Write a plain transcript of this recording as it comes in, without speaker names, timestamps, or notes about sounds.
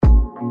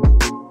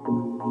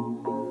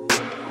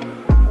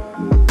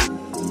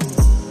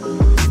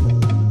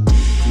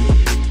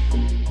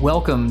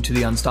Welcome to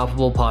the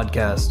Unstoppable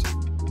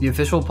Podcast, the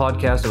official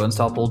podcast of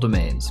Unstoppable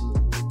Domains.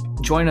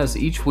 Join us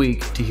each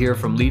week to hear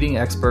from leading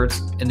experts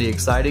in the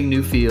exciting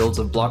new fields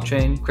of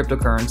blockchain,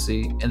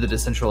 cryptocurrency, and the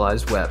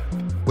decentralized web,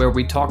 where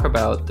we talk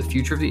about the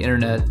future of the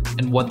internet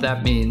and what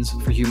that means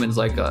for humans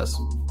like us.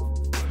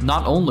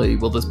 Not only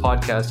will this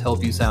podcast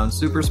help you sound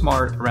super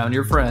smart around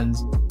your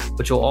friends,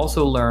 but you'll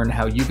also learn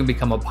how you can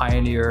become a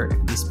pioneer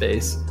in the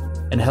space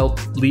and help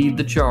lead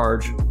the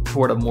charge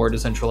toward a more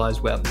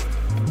decentralized web.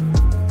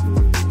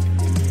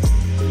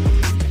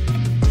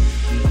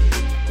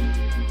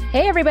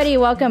 Hey everybody,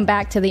 welcome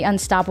back to the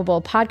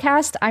Unstoppable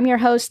Podcast. I'm your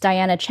host,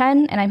 Diana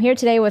Chen, and I'm here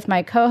today with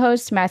my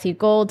co-host, Matthew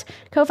Gold,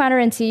 co-founder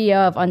and CEO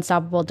of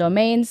Unstoppable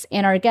Domains,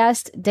 and our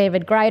guest,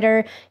 David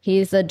Greider.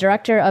 He's the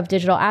Director of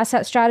Digital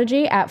Asset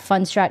Strategy at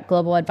Fundstrat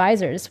Global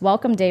Advisors.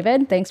 Welcome,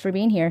 David. Thanks for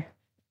being here.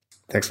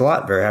 Thanks a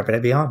lot. Very happy to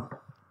be on.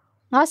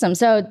 Awesome.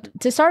 So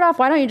to start off,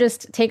 why don't you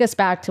just take us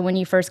back to when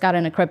you first got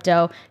into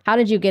crypto? How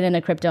did you get into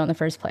crypto in the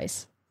first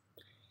place?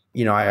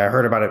 You know, I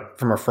heard about it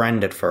from a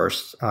friend at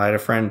first. I had a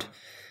friend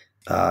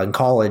in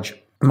college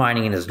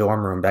mining in his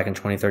dorm room back in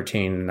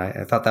 2013. And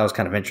I thought that was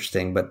kind of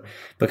interesting, but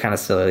kind of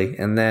silly.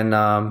 And then,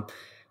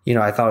 you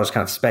know, I thought it was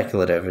kind of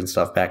speculative and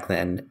stuff back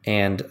then.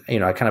 And, you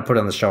know, I kind of put it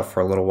on the shelf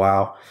for a little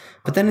while.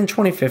 But then in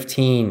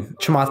 2015,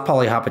 Chamath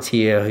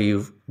Palihapitiya,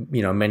 who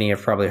many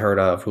have probably heard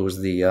of, who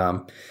was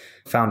the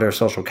founder of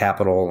Social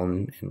Capital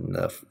and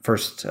the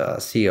first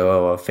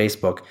COO of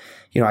Facebook,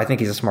 you know, I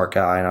think he's a smart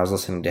guy. And I was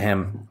listening to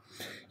him.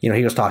 You know,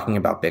 he was talking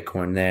about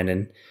Bitcoin then.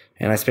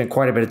 And I spent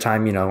quite a bit of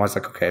time, you know, I was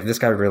like, okay, if this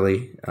guy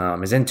really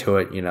is into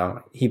it, you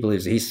know, he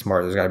believes that he's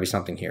smart, there's got to be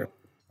something here.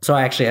 So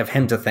I actually have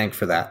him to thank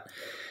for that.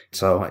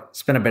 So I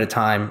spent a bit of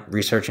time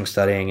researching,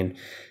 studying, and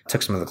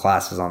took some of the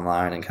classes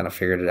online and kind of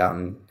figured it out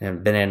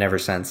and been in ever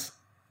since.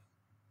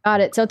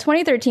 Got it. So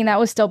 2013, that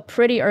was still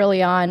pretty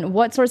early on.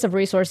 What sorts of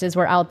resources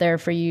were out there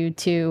for you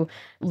to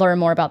learn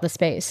more about the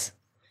space?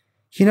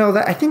 You know,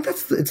 I think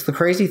it's the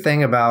crazy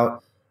thing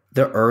about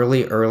the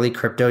early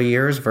crypto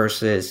years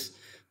versus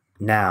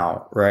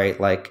now, right?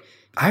 Like,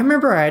 I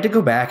remember I had to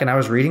go back and I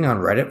was reading on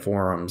Reddit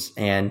forums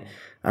and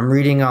I'm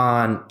reading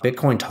on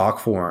Bitcoin talk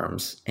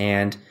forums,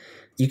 and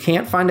you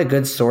can't find a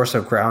good source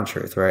of ground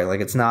truth, right?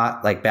 Like, it's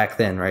not like back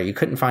then, right? You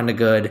couldn't find a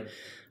good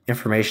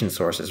information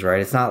sources, right?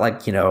 It's not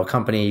like, you know, a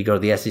company, you go to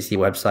the SEC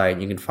website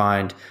and you can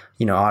find,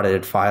 you know,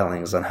 audited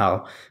filings on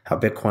how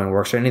Bitcoin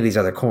works or any of these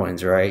other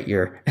coins, right?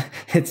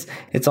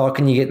 It's all,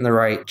 can you get in the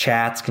right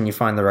chats? Can you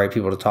find the right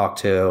people to talk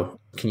to?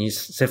 Can you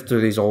sift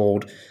through these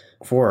old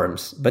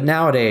forums? But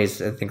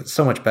nowadays, I think it's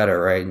so much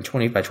better, right?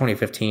 By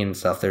 2015 and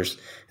stuff, there's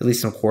at least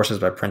some courses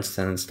by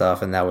Princeton and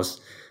stuff, and that was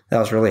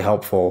really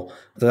helpful.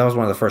 That was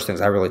one of the first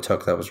things I really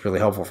took that was really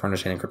helpful for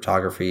understanding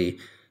cryptography,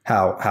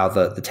 how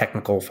the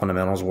technical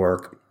fundamentals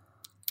work,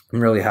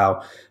 and really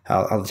how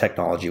the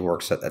technology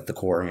works at the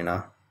core, you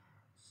know?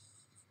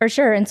 For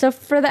sure. And so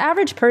for the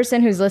average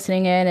person who's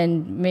listening in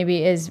and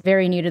maybe is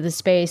very new to the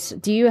space,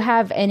 do you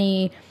have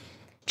any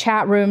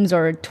chat rooms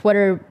or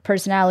Twitter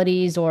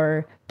personalities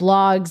or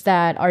blogs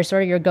that are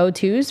sort of your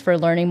go-tos for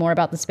learning more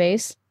about the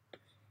space?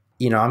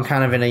 You know, I'm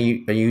kind of in a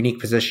unique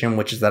position,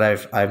 which is that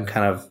I'm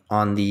kind of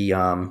on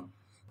the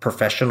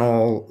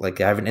professional, like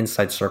I have an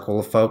inside circle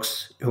of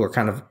folks who are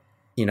kind of,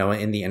 you know,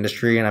 in the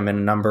industry, and I'm in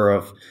a number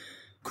of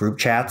group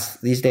chats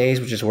these days,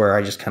 which is where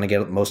I just kind of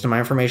get most of my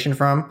information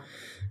from.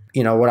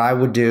 You know, what I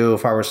would do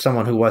if I was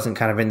someone who wasn't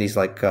kind of in these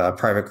like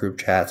private group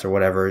chats or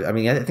whatever. I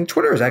mean, I think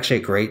Twitter is actually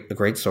a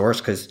great source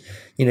because,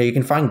 you know, you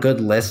can find good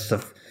lists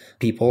of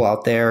people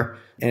out there,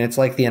 and it's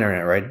like the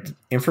internet, right?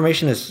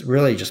 Information is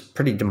really just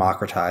pretty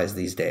democratized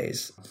these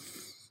days.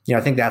 You know,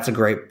 I think that's a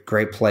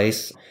great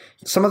place.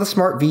 Some of the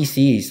smart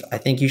VCs, I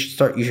think you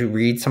should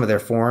read some of their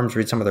forums,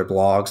 read some of their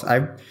blogs.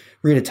 I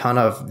read a ton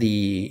of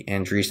the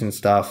Andreessen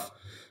stuff,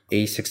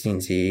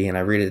 A16Z, and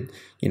I read it,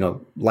 you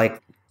know,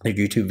 like the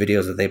YouTube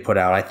videos that they put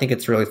out. I think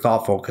it's really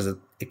thoughtful because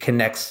it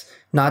connects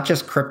not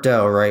just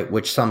crypto, right,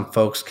 which some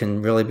folks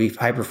can really be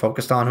hyper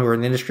focused on who are in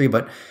the industry,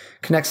 but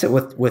connects it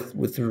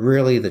with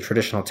really the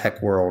traditional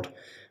tech world.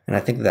 And I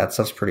think that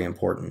stuff's pretty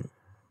important.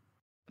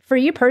 For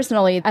you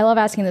personally, I love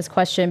asking this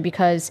question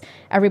because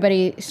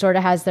everybody sort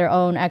of has their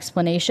own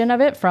explanation of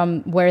it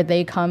from where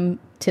they come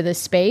to this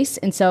space.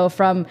 And so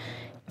from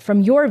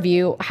your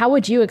view, how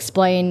would you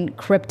explain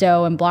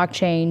crypto and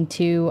blockchain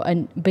to a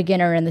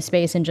beginner in the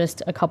space in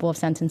just a couple of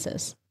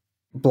sentences?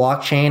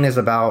 Blockchain is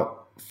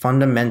about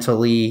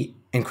fundamentally,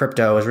 and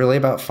crypto is really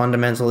about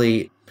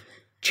fundamentally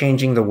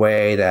changing the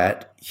way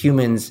that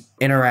humans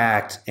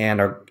interact and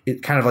are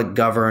kind of like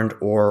governed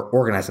or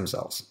organize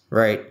themselves,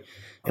 right?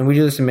 And we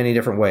do this in many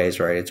different ways,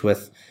 right? It's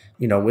with,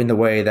 you know, in the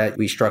way that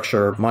we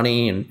structure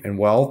money and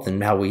wealth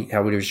and how we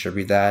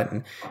distribute that.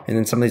 And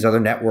then some of these other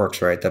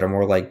networks, right, that are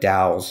more like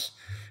DAOs,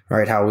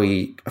 right? How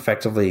we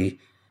effectively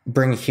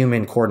bring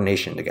human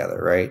coordination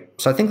together, right?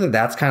 So I think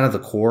that's kind of the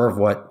core of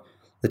what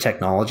the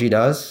technology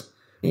does.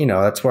 You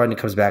know, that's why it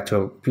comes back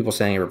to people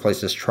saying it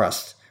replaces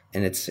trust.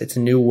 And it's a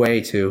new way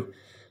to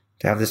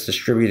have this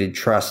distributed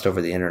trust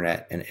over the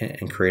internet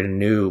and create a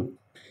new,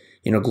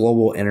 you know,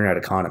 global internet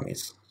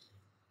economies.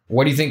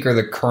 What do you think are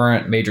the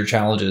current major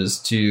challenges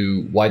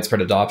to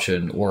widespread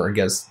adoption, or I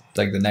guess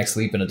like the next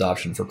leap in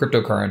adoption for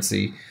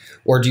cryptocurrency?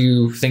 Or do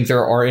you think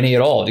there are any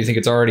at all? Do you think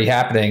it's already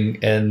happening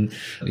and,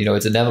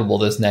 it's inevitable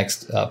this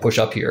next push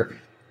up here?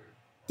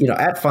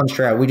 At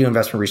Fundstrat, we do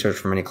investment research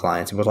for many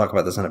clients, and we'll talk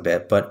about this in a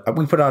bit, but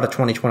we put out a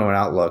 2021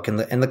 outlook, and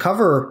the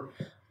cover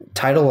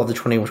title of the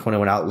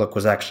 2021 outlook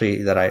was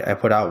actually that I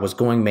put out was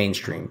Going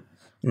Mainstream.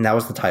 And that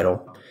was the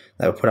title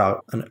that I put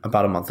out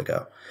about a month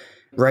ago.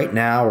 Right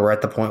now, we're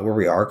at the point where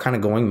we are kind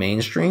of going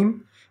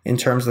mainstream in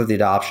terms of the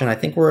adoption. I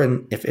think we're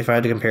in, if I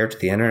had to compare it to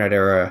the internet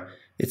era,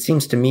 it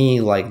seems to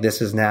me like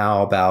this is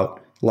now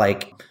about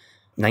like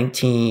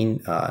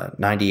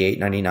 1998,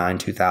 99,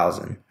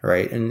 2000,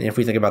 right? And if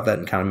we think about that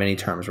in kind of many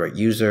terms, right?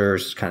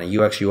 Users, kind of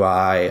UX,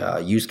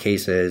 UI, use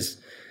cases.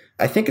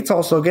 I think it's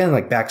also, again,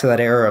 like back to that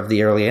era of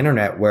the early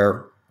internet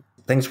where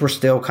things were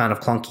still kind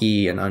of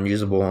clunky and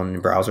unusable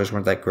and browsers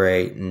weren't that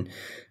great. And,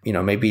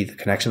 maybe the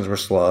connections were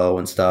slow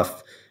and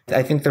stuff.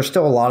 I think there's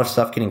still a lot of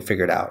stuff getting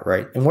figured out,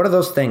 right? And what are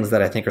those things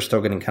that I think are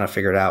still getting kind of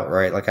figured out,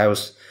 right? Like I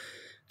was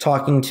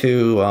talking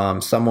to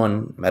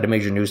someone at a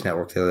major news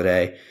network the other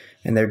day,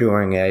 and they're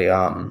doing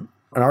an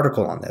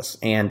article on this.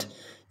 And,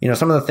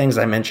 some of the things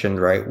I mentioned,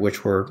 right,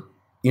 which were,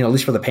 at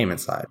least for the payment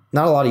side,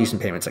 not a lot of use in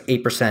payments, like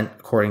 8%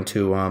 according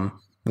to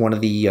one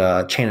of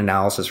the chain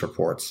analysis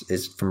reports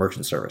is for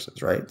merchant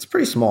services, right? It's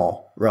pretty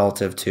small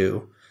relative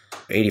to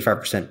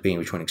 85% being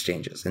between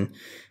exchanges. And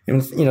I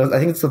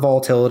think it's the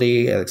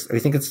volatility. I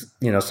think it's,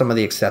 some of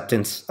the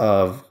acceptance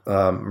of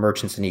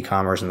merchants and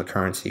e-commerce and the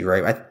currency,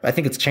 right? I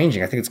think it's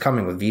changing. I think it's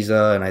coming with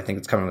Visa, and I think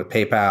it's coming with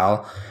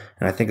PayPal,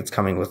 and I think it's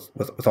coming with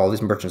all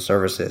these merchant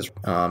services.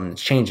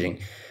 It's changing.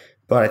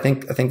 But I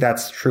think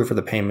that's true for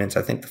the payments.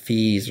 I think the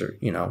fees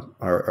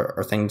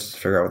are things to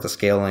figure out with the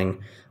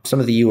scaling.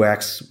 Some of the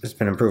UX has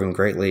been improving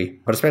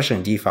greatly, but especially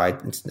in DeFi, I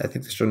think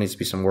there still needs to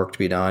be some work to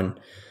be done.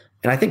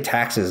 And I think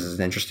taxes is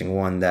an interesting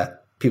one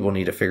that people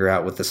need to figure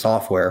out with the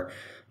software,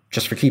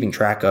 just for keeping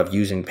track of,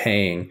 using,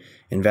 paying,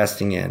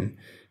 investing in.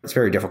 It's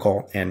very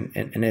difficult. And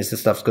as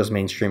this stuff goes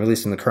mainstream, at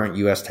least in the current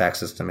US tax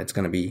system, it's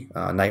going to be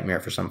a nightmare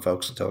for some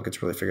folks until it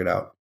gets really figured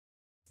out.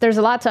 There's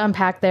a lot to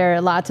unpack there,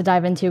 a lot to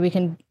dive into. We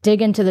can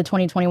dig into the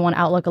 2021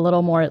 outlook a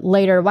little more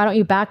later. Why don't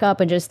you back up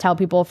and just tell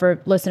people,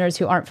 for listeners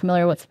who aren't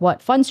familiar with what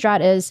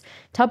Fundstrat is,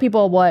 tell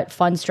people what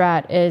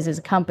Fundstrat is as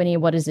a company.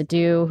 What does it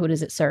do? Who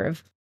does it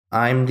serve?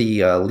 I'm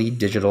the lead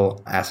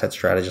digital asset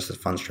strategist at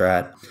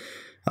Fundstrat.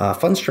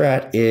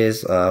 Fundstrat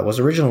was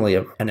originally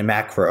a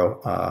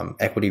macro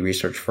equity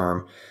research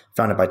firm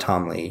founded by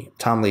Tom Lee.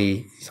 Tom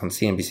Lee, he's on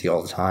CNBC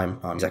all the time.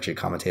 He's actually a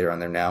commentator on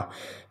there now.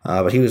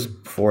 But he was,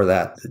 before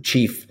that, the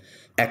chief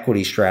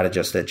equity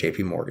strategist at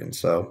JP Morgan.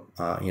 So,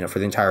 for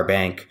the entire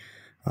bank,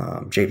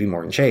 JP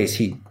Morgan Chase,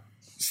 he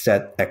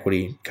set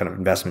equity kind of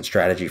investment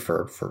strategy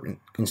for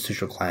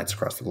institutional clients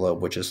across the globe,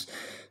 which is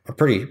a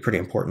pretty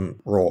important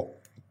role.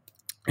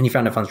 And he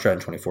founded Fundstrat in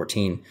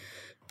 2014,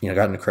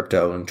 got into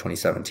crypto in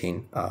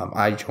 2017.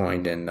 I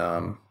joined in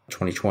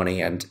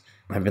 2020 and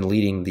have been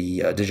leading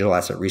the digital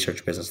asset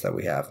research business that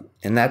we have.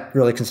 And that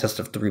really consists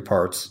of three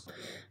parts.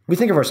 We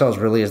think of ourselves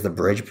really as the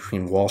bridge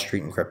between Wall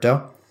Street and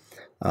crypto.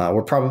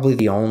 We're probably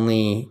the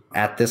only,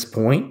 at this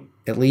point,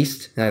 at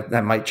least,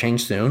 that might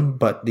change soon,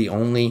 but the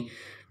only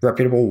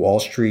reputable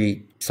Wall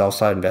Street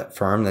sell-side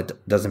firm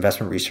that does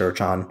investment research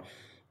on,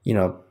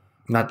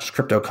 not just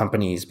crypto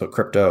companies, but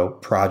crypto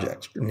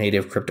projects,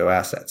 native crypto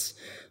assets.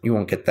 You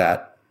won't get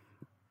that,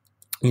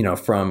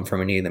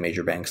 from any of the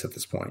major banks at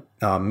this point.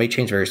 May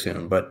change very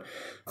soon, but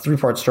three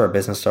parts to our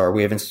business are: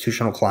 we have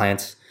institutional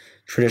clients,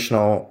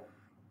 traditional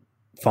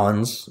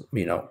funds,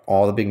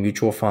 all the big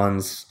mutual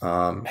funds,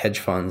 hedge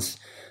funds,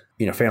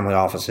 family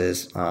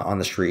offices on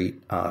the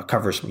street,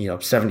 covers,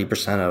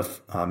 70%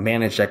 of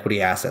managed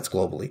equity assets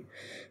globally,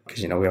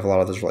 because, we have a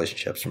lot of those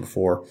relationships from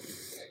before.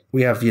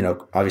 We have,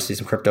 obviously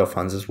some crypto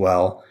funds as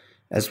well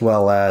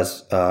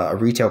as a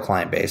retail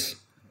client base.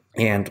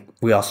 And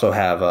we also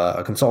have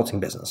a consulting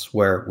business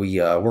where we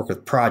work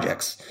with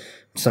projects,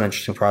 some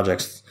interesting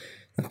projects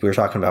like we were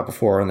talking about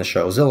before on the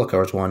show.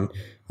 Zilliqa is one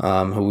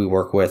who we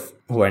work with,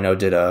 who I know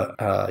did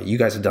you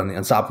guys have done the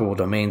Unstoppable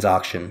Domains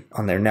auction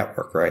on their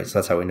network, right? So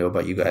that's how we know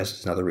about you guys.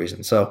 It's another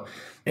reason. So,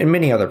 and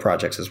many other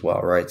projects as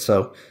well, right?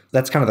 So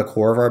that's kind of the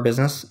core of our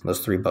business, those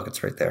three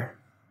buckets right there.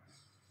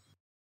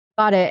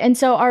 Got it. And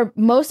so are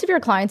most of your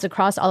clients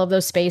across all of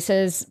those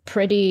spaces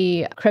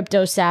pretty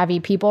crypto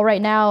savvy people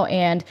right now?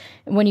 And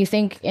when you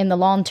think in the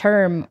long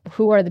term,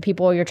 who are the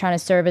people you're trying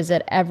to serve? Is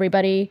it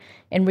everybody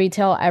in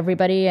retail,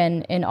 everybody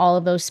in all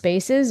of those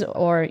spaces?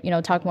 Or,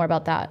 talk more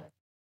about that.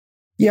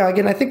 Yeah,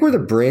 again, I think we're the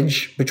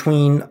bridge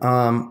between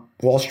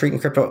Wall Street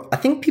and crypto. I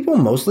think people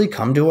mostly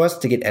come to us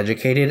to get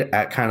educated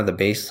at kind of the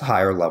base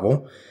higher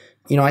level.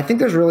 I think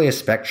there's really a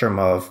spectrum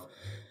of,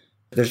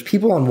 there's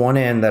people on one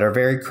end that are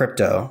very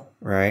crypto,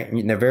 right?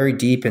 And they're very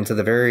deep into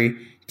the very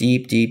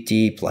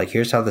deep, like,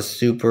 here's how the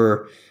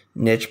super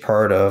niche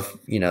part of,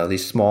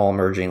 these small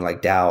emerging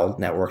like DAO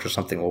networks or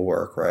something will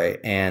work, right?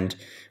 And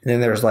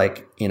then there's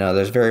like,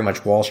 there's very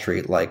much Wall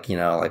Street, like,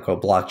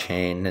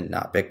 blockchain and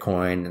not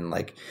Bitcoin and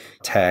like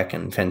tech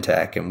and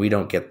fintech, and we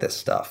don't get this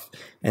stuff.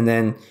 And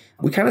then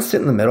we kind of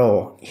sit in the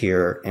middle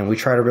here and we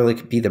try to really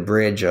be the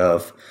bridge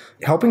of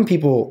helping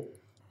people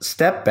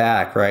step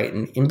back, right?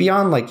 And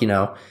beyond like, we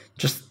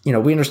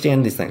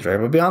understand these things, right?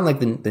 But beyond like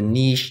the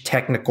niche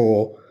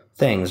technical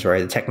things, right?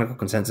 The technical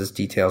consensus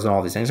details and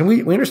all these things. And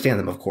we understand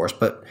them, of course,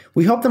 but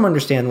we help them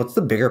understand what's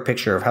the bigger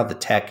picture of how the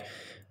tech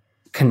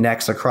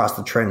connects across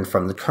the trend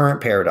from the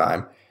current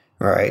paradigm,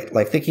 right?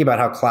 Like thinking about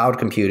how cloud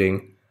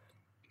computing,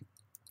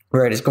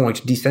 right, is going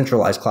to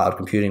decentralize cloud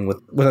computing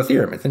with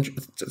Ethereum.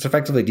 It's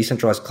effectively a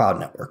decentralized cloud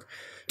network,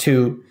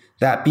 to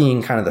that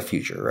being kind of the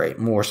future, right?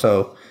 More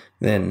so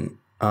than,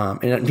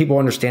 and people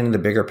understanding the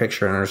bigger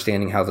picture and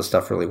understanding how the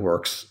stuff really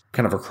works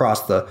kind of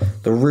across the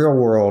real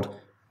world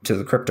to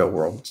the crypto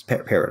world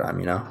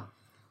paradigm,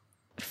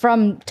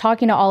 From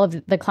talking to all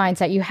of the clients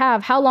that you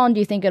have, how long do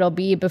you think it'll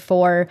be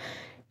before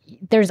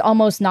there's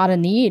almost not a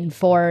need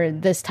for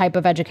this type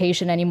of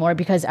education anymore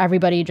because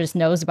everybody just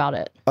knows about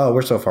it? Oh,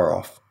 we're so far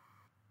off.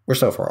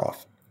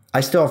 I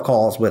still have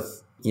calls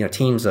with,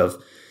 teams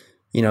of,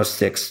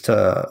 6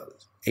 to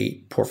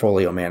 8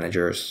 portfolio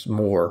managers,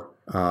 more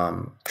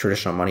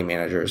traditional money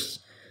managers.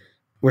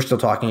 We're still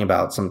talking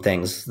about some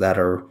things that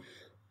are,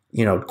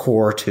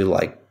 core to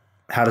like,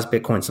 how does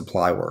Bitcoin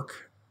supply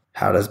work?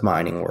 How does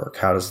mining work?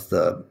 How does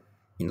the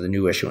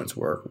new issuance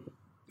work?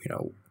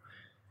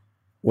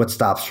 What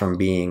stops from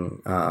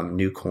being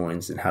new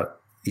coins and how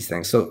these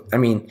things. So, I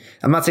mean,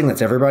 I'm not saying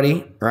that's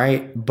everybody,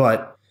 right?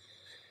 But,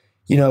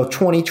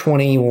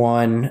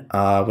 2021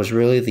 was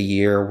really the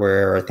year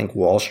where I think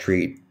Wall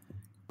Street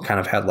kind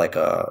of had like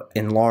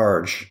we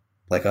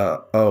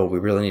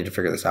really need to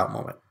figure this out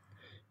moment.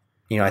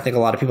 I think a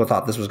lot of people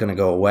thought this was going to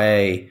go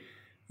away,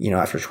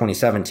 after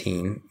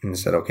 2017, and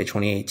said, okay,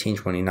 2018,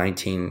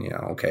 2019,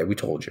 okay, we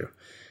told you.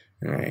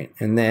 All right.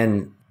 And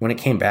then when it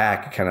came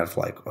back, kind of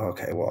like,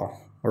 okay, well,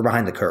 we're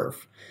behind the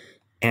curve.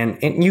 And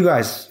you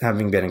guys,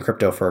 having been in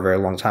crypto for a very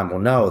long time, will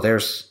know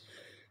there's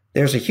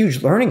a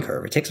huge learning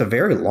curve. It takes a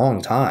very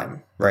long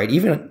time, right?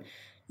 Even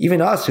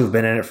us who've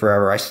been in it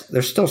forever,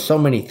 there's still so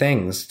many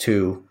things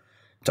to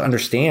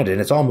understand,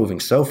 and it's all moving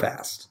so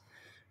fast.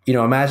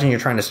 Imagine you're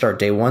trying to start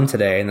day one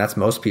today, and that's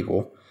most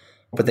people,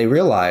 but they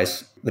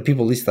realize, the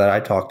people at least that I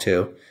talk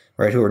to,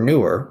 right, who are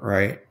newer,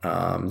 right,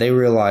 they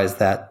realize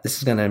that this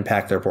is going to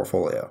impact their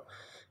portfolio.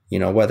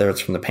 Whether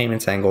it's from the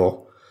payments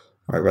angle,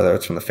 right, whether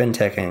it's from the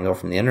fintech angle,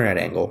 from the internet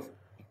angle,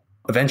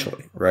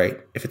 eventually, right?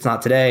 If it's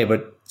not today,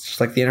 but it's just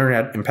like the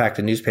internet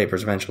impacted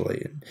newspapers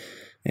eventually,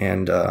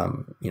 and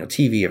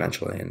TV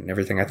eventually, and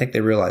everything. I think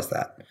they realize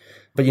that.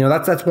 But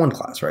that's one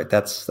class, right?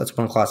 That's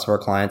one class of our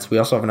clients. We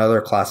also have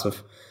another class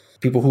of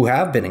people who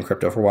have been in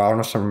crypto for a while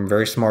and are some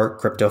very smart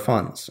crypto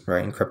funds,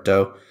 right? And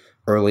crypto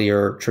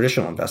earlier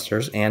traditional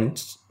investors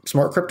and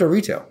smart crypto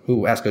retail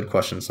who ask good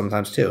questions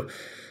sometimes too.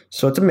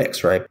 So it's a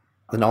mix, right?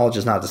 The knowledge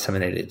is not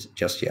disseminated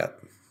just yet.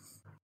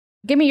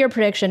 Give me your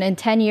prediction. In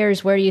 10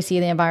 years, where do you see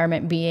the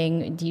environment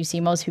being? Do you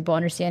see most people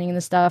understanding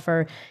the stuff?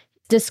 Or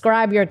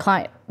describe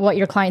what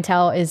your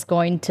clientele is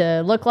going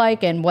to look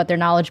like and what their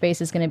knowledge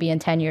base is going to be in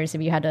 10 years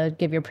if you had to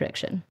give your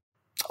prediction.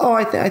 Oh,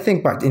 I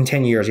think in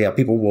 10 years, yeah,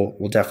 people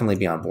will definitely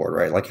be on board,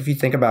 right? Like if you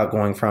think about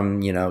going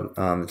from, the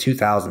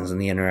 2000s and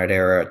the internet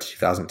era to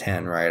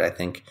 2010, right? I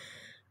think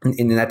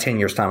in that 10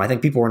 years time, I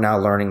think people are now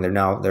learning. They're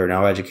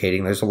now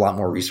educating. There's a lot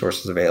more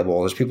resources available.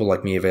 There's people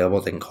like me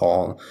available they can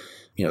call.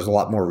 There's a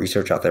lot more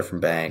research out there from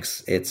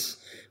banks. There's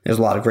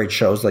a lot of great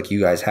shows like you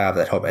guys have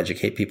that help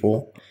educate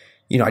people.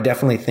 I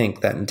definitely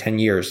think that in 10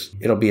 years,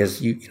 it'll be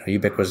as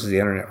ubiquitous as the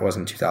internet was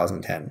in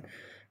 2010.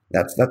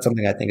 That's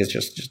something I think is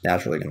just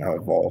naturally going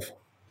to evolve.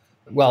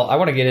 Well, I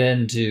want to get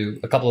into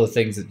a couple of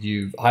things that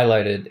you've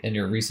highlighted in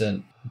your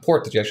recent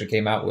report that you actually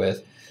came out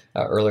with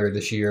earlier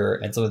this year,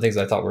 and some of the things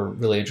I thought were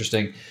really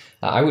interesting.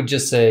 I would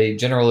just say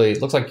generally,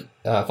 it looks like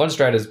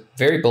Fundstrat is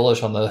very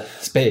bullish on the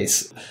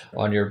space,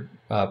 on your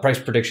price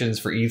predictions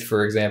for ETH,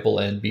 for example,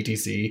 and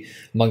BTC,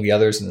 among the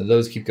others, and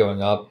those keep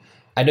going up.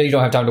 I know you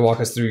don't have time to walk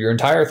us through your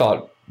entire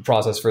thought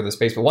process for the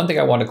space, but one thing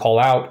I want to call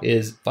out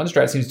is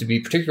Fundstrat seems to be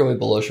particularly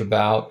bullish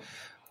about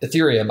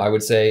Ethereum, I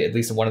would say, at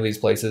least in one of these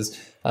places,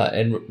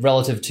 and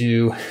relative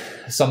to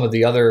some of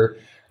the other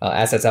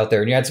assets out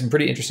there. And you had some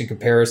pretty interesting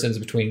comparisons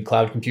between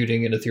cloud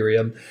computing and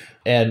Ethereum.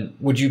 And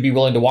would you be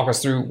willing to walk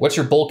us through what's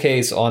your bull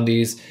case on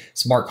these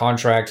smart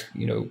contract,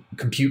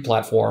 compute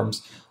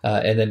platforms?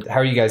 And then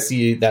how do you guys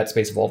see that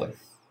space evolving?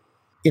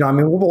 We're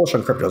bullish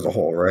on crypto as a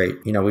whole, right?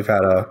 We've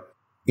had a,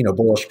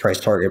 bullish price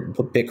target.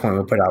 Bitcoin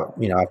we put out,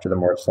 after the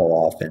March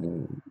sell-off,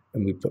 and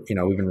we put,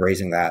 we've been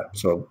raising that.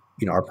 So,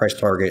 our price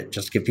target,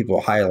 just to give people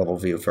a high level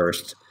view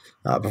first,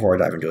 before I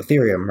dive into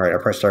Ethereum, right? Our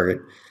price target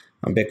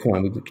on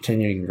Bitcoin, we've been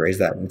continuing to raise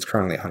that, and it's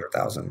currently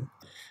 100,000.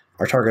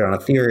 Our target on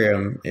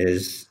Ethereum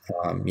is,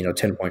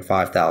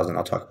 10.5,000.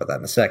 I'll talk about that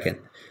in a second.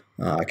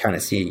 I kind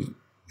of see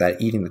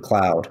that eating the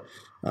cloud.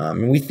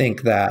 And we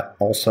think that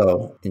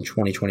also in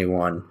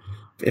 2021,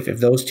 if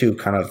those two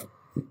kind of,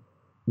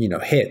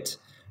 hit,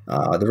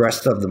 the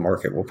rest of the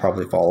market will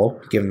probably follow,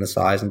 given the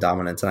size and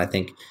dominance. And I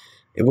think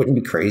it wouldn't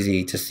be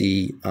crazy to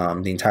see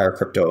the entire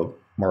crypto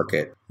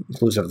market,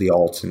 inclusive of the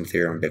alts and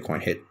Ethereum and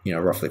Bitcoin, hit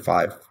roughly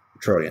 5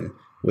 trillion,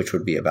 which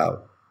would be it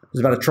was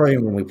about $1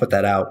 trillion when we put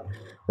that out.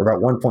 We're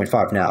about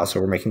 1.5 now, so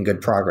we're making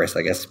good progress,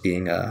 I guess,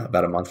 being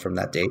about a month from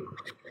that date.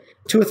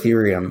 To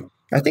Ethereum,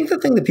 I think the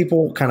thing that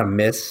people kind of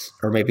miss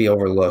or maybe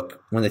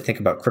overlook when they think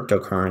about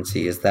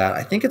cryptocurrency is that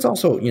I think it's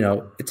also,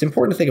 it's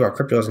important to think about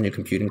crypto as a new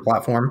computing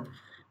platform,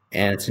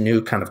 and it's a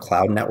new kind of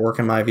cloud network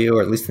in my view,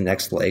 or at least the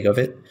next leg of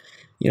it.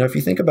 If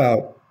you think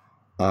about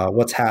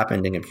what's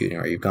happened in computing,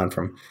 right? You've gone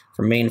from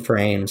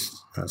mainframes,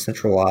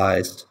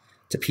 centralized,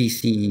 to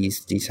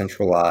PCs,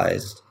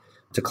 decentralized,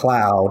 to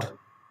cloud,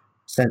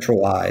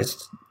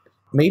 centralized.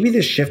 Maybe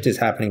this shift is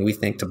happening, we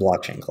think, to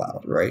blockchain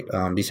cloud, right?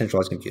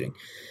 Decentralized computing.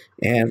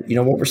 And,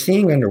 what we're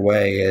seeing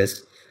underway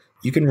is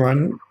you can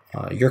run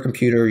your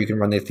computer, you can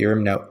run the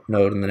Ethereum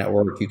node in the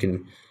network, you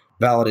can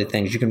validate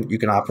things, you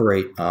can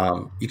operate,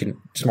 you can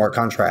smart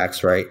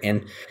contracts, right?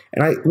 And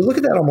we look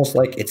at that almost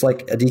like it's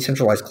like a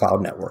decentralized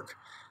cloud network,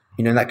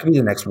 and that could be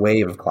the next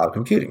wave of cloud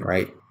computing,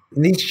 right?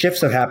 And these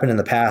shifts have happened in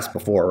the past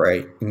before,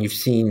 right? And you've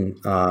seen,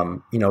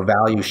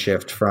 value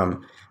shift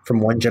from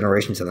one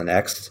generation to the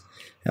next.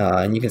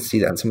 And you can see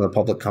that in some of the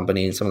public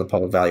companies and some of the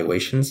public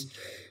valuations.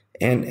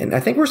 And I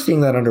think we're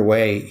seeing that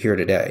underway here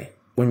today.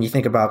 When you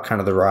think about kind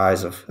of the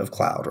rise of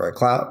cloud, right?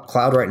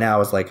 Cloud right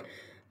now is like,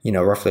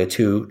 roughly a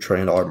 $2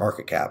 trillion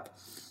market cap.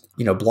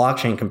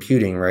 Blockchain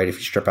computing, right? If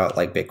you strip out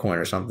like Bitcoin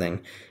or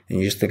something, and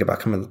you just think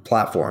about some of the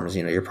platforms,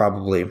 you're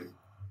probably,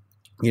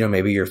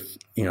 maybe you're,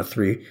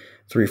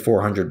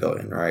 400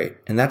 billion, right?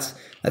 And that's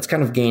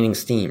kind of gaining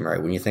steam,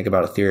 right? When you think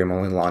about Ethereum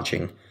only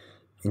launching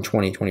in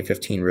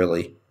 2015,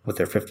 really, with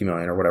their 50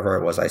 million or whatever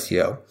it was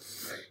ICO.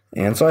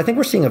 And so I think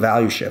we're seeing a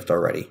value shift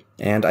already.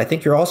 And I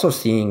think you're also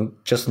seeing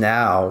just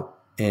now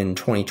in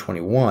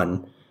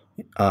 2021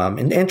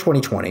 and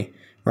 2020,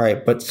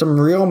 right? But some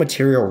real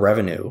material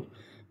revenue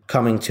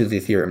coming to the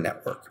Ethereum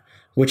network,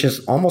 which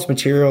is almost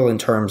material in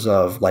terms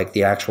of like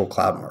the actual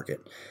cloud market.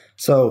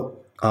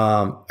 So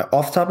off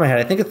the top of my head,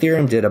 I think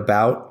Ethereum did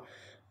about,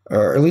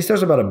 or at least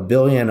there's about $1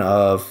 billion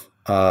of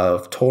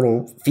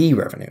total fee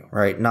revenue,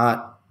 right?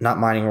 Not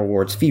mining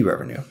rewards, fee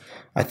revenue.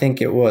 I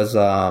think it was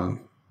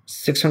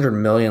 600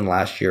 million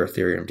last year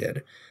Ethereum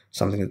did,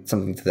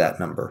 something to that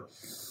number.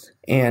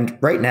 And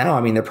right now,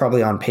 I mean, they're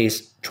probably on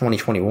pace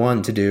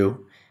 2021 to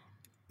do,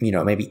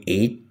 maybe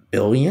 8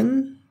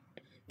 billion.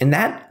 And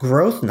that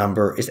growth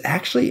number is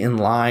actually in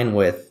line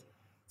with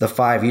the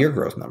 5-year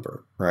growth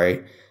number,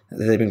 right?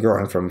 They've been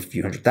growing from a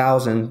few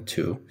 100,000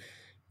 to,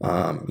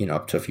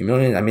 up to a few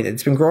million. I mean,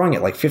 it's been growing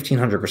at like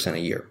 1,500% a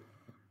year,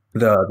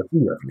 the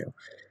fee revenue.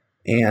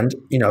 And,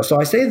 so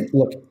I say,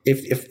 look,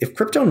 if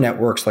crypto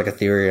networks like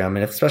Ethereum, and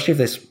especially if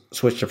they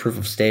switch to proof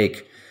of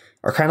stake,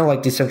 are kind of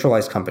like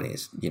decentralized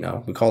companies,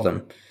 we call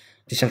them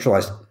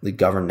decentralizedly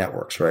governed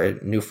networks,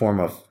 right? New form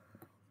of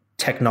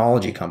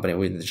technology company.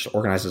 We just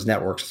organize as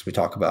networks as we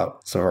talk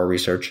about some of our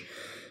research.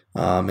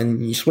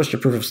 And you switch to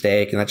proof of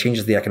stake, and that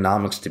changes the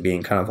economics to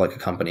being kind of like a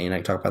company, and I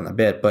can talk about that in a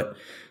bit. But,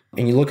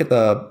 and you look at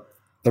the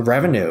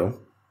revenue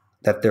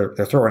that they're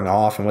throwing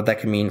off and what that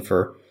can mean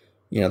for,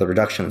 the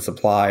reduction in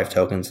supply of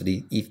tokens at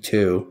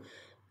ETH2,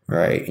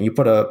 right? And you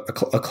put a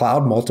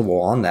cloud multiple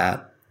on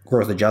that,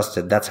 growth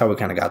adjusted, that's how we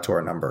kind of got to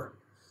our number.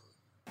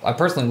 I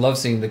personally love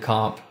seeing the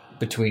comp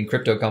between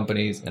crypto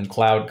companies and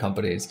cloud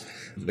companies,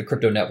 the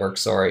crypto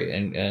networks,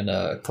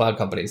 and cloud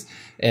companies.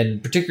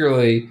 And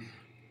particularly,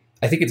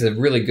 I think it's a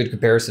really good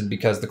comparison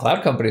because the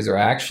cloud companies are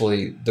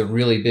actually the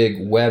really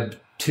big Web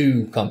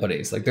 2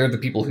 companies. Like they're the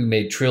people who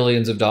made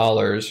trillions of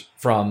dollars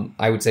from,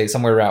 I would say,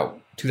 somewhere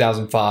around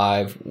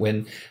 2005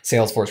 when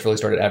Salesforce really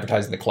started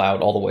advertising the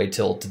cloud all the way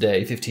till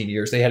today, 15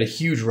 years. They had a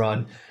huge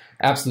run,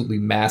 absolutely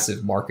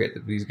massive market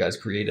that these guys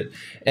created.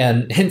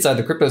 And inside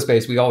the crypto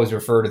space, we always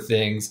refer to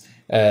things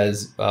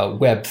as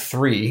Web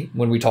 3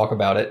 when we talk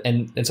about it.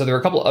 And so there are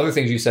a couple of other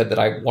things you said that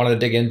I wanted to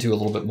dig into a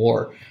little bit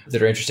more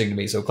that are interesting to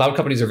me. So cloud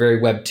companies are very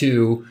Web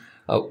 2.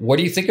 What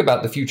do you think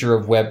about the future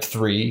of Web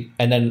 3?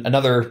 And then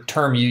another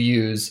term you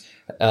use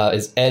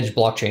is edge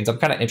blockchains. I'm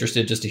kind of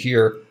interested just to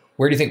hear,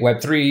 where do you think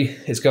Web 3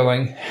 is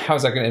going? How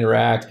is that going to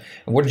interact?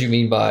 And what did you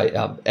mean by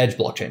edge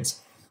blockchains?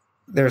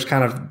 There's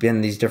kind of been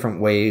these different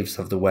waves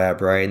of the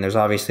web, right? And there's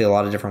obviously a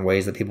lot of different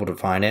ways that people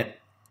define it,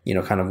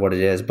 kind of what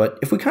it is. But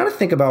if we kind of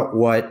think about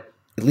what,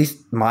 at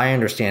least my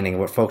understanding,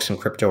 what folks in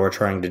crypto are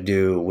trying to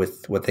do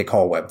with what they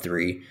call Web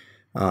 3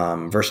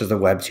 versus the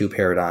Web 2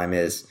 paradigm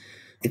is,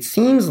 it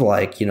seems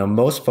like,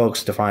 most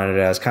folks define it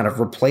as kind of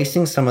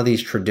replacing some of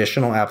these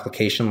traditional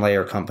application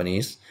layer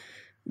companies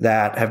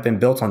that have been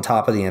built on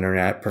top of the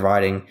internet,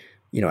 providing,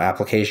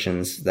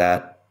 applications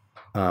that,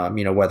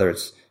 whether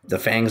it's the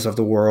FANGs of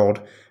the world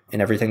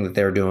and everything that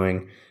they're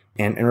doing,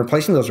 and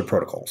replacing those with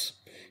protocols,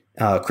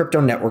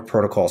 crypto network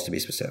protocols to be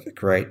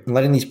specific, right? And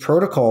letting these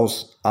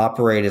protocols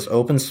operate as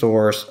open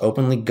source,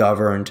 openly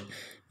governed,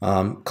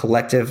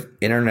 collective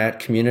internet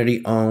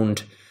community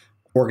owned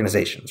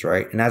organizations,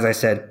 right? And as I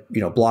said,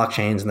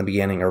 blockchains in the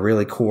beginning are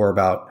really core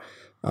about,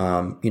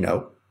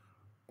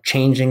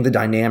 changing the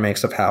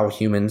dynamics of how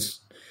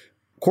humans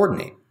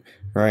coordinate,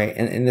 right?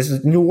 And this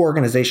is new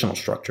organizational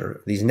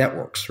structure, these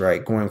networks,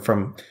 right? Going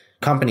from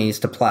companies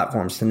to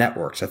platforms to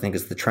networks, I think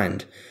is the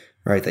trend,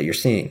 right, that you're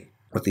seeing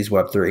with these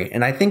Web3.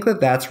 And I think that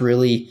that's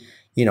really,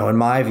 in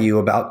my view,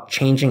 about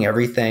changing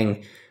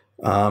everything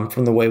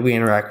from the way we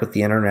interact with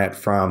the internet,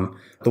 from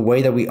the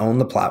way that we own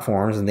the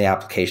platforms and the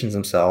applications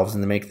themselves,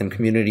 and to make them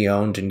community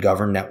owned and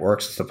governed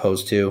networks as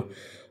opposed to,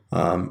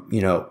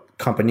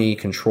 company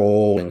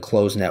control and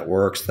closed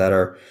networks that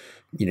are,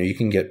 you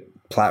can get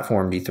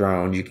platform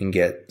dethroned, you can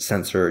get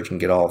censored, you can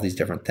get all of these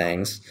different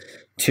things,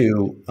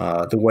 to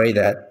the way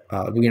that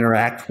we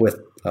interact with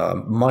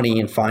money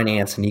and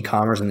finance and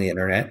e-commerce and the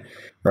internet,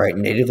 right?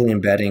 Natively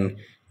embedding,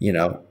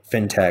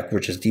 fintech,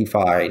 which is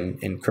DeFi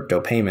and crypto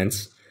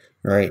payments,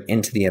 right,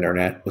 into the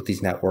internet with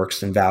these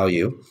networks and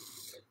value,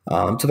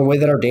 to the way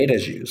that our data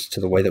is used, to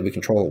the way that we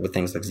control it with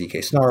things like ZK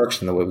snarks,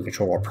 and the way we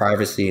control our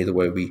privacy, the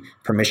way we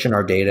permission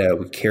our data,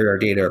 we carry our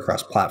data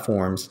across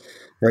platforms,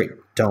 right?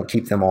 Don't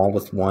keep them all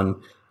with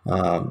one,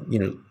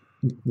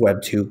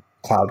 Web 2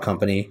 cloud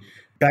company.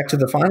 Back to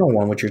the final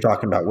one, which you're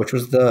talking about, which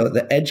was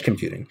the edge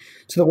computing,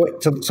 to the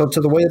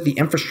way that the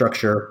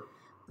infrastructure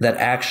that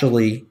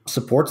actually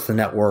supports the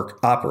network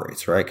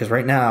operates, right? Because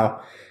right now,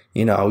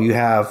 you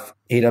have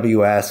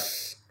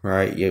AWS,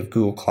 right? You have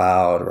Google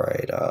Cloud,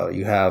 right?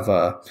 You have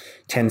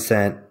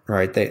Tencent,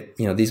 right?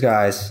 These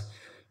guys,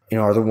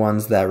 are the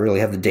ones that really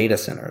have the data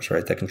centers,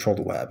 right? That control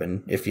the web.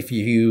 And if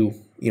you,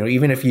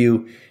 even if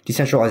you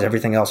decentralize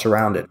everything else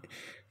around it,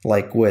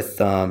 like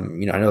with, I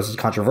know this is a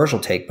controversial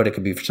take, but it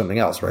could be for something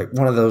else, right?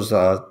 One of those,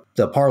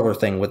 the Parler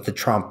thing with the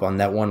Trump on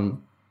that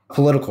one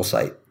political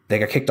site, they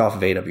got kicked off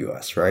of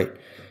AWS, right?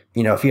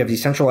 If you have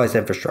decentralized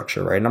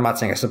infrastructure, right? And I'm not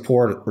saying I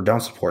support or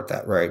don't support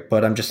that, right?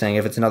 But I'm just saying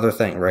if it's another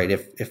thing, right?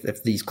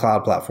 If these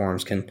cloud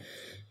platforms can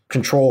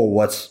control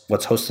what's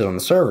hosted on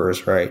the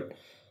servers, right?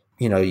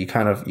 You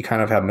kind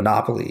of have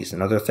monopolies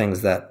and other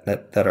things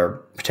that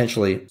are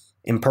potentially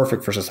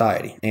imperfect for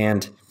society.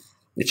 And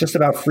it's just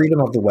about freedom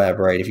of the web,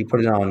 right? If you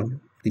put it on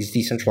these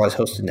decentralized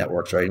hosted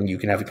networks, right, and you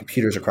can have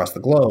computers across the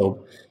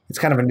globe, it's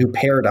kind of a new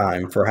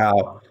paradigm for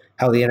how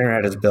the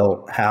internet is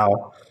built,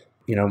 how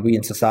we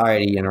in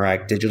society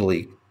interact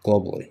digitally,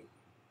 globally.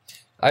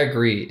 I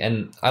agree.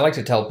 And I like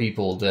to tell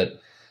people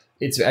that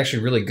it's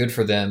actually really good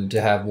for them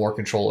to have more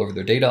control over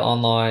their data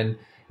online.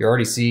 You're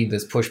already seeing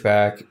this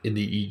pushback in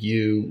the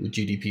EU with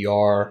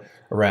GDPR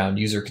around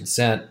user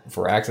consent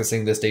for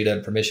accessing this data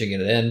and permissioning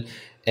it in.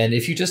 And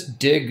if you just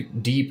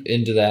dig deep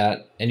into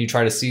that and you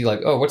try to see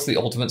what's the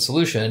ultimate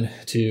solution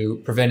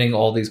to preventing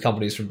all these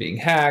companies from being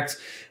hacked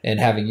and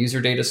having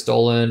user data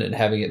stolen and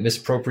having it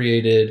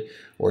misappropriated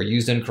or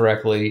used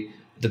incorrectly,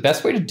 the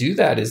best way to do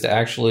that is to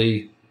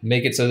actually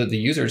make it so that the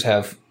users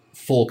have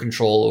full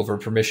control over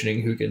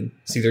permissioning who can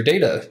see their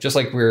data, just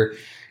like we're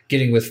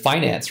getting with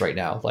finance right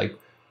now. Like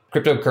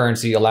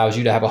cryptocurrency allows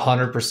you to have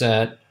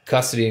 100%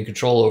 custody and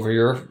control over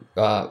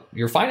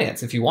your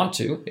finance if you want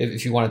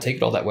to take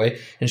it all that way.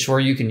 And sure,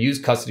 you can use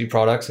custody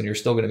products and you're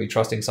still going to be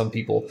trusting some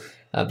people.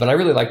 But I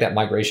really like that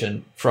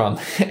migration from,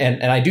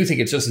 and I do think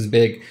it's just as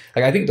big.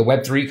 Like I think the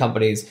Web3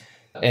 companies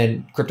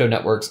and crypto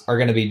networks are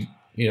going to be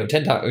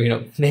 10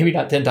 times, maybe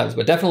not 10 times,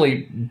 but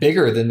definitely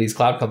bigger than these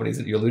cloud companies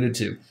that you alluded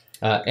to.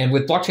 And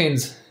with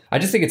blockchains, I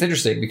just think it's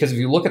interesting because if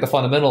you look at the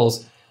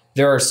fundamentals,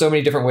 there are so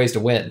many different ways to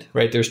win,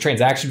 right? There's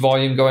transaction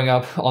volume going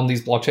up on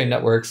these blockchain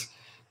networks.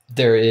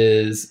 There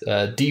is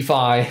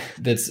DeFi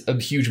that's a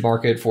huge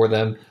market for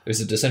them.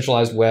 There's a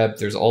decentralized web.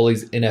 There's all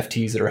these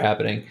NFTs that are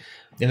happening.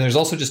 And there's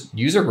also just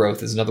user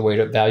growth is another way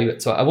to value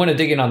it. So I want to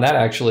dig in on that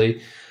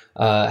actually.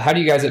 How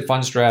do you guys at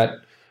Fundstrat,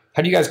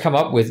 how do you guys come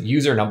up with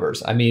user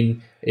numbers? I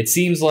mean, it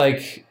seems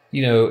like,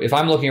 if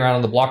I'm looking around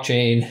on the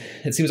blockchain,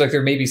 it seems like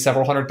there may be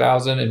several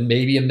 100,000 and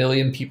maybe 1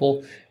 million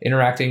people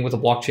interacting with the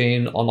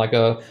blockchain on like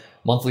a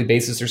monthly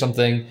basis or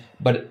something.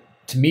 But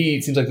to me,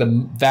 it seems like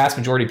the vast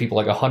majority of people,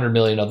 like 100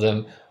 million of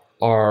them,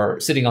 are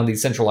sitting on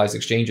these centralized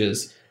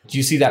exchanges. Do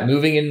you see that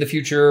moving in the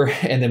future?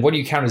 And then what do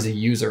you count as a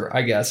user,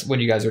 I guess, when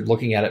you guys are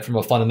looking at it from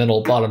a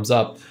fundamental bottoms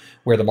up,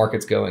 where the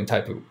market's going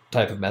type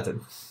of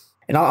method?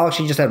 And I'll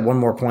actually just add one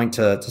more point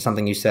to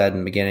something you said in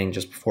the beginning,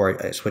 just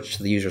before I switch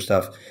to the user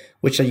stuff,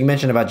 which you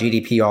mentioned about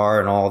GDPR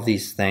and all of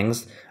these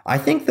things. I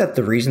think that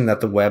the reason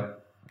that the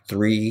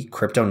Web3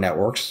 crypto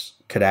networks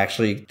could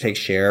actually take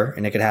share,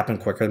 and it could happen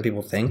quicker than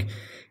people think,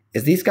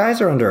 is these guys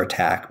are under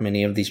attack.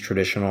 Many of these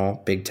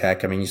traditional big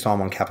tech, I mean, you saw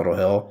them on Capitol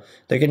Hill.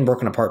 They're getting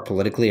broken apart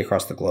politically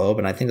across the globe.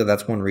 And I think that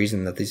that's one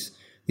reason that these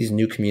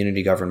new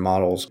community governed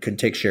models could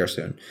take share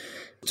soon.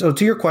 So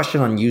to your question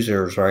on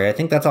users, right, I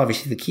think that's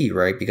obviously the key,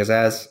 right? Because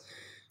as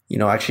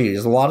actually,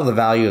 as a lot of the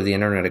value of the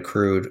internet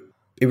accrued,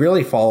 it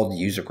really followed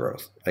user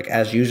growth. Like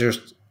as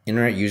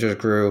internet users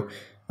grew,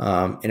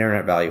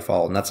 internet value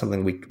followed. And that's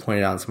something we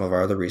pointed out in some of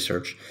our other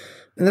research.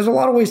 And there's a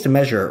lot of ways to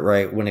measure it,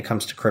 right, when it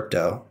comes to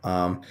crypto.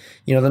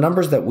 The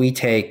numbers that we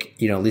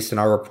take, at least in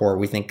our report,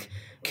 we think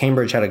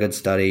Cambridge had a good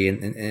study,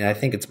 and I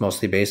think it's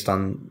mostly based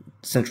on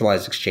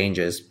centralized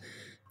exchanges.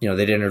 They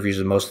did interviews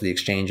with most of the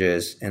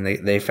exchanges, and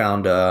they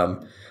found,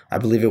 I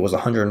believe it was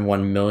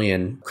 101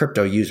 million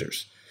crypto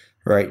users,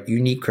 right?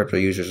 Unique crypto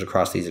users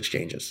across these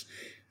exchanges.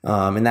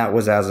 And that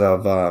was as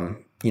of,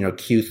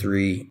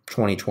 Q3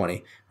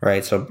 2020,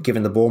 right? So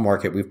given the bull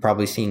market, we've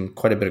probably seen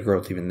quite a bit of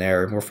growth even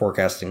there. And we're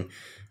forecasting, or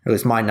at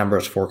least my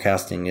numbers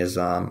forecasting is,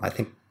 I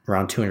think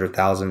around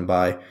 200,000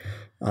 by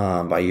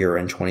year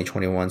end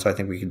 2021. So I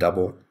think we could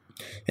double.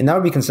 And that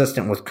would be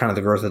consistent with kind of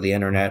the growth of the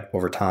internet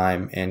over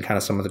time and kind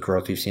of some of the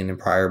growth we've seen in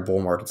prior bull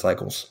market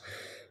cycles.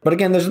 But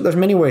again, there's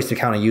many ways to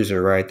count a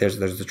user, right? There's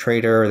the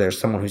trader, there's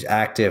someone who's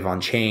active on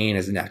chain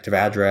as an active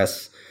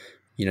address.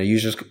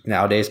 Users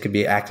nowadays could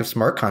be active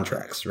smart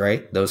contracts,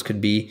 right? Those could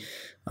be,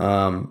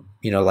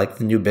 like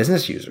the new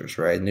business users,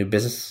 right? New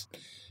business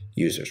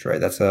users,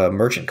 right? That's a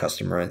merchant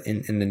customer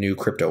in the new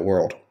crypto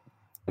world.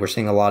 We're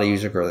seeing a lot of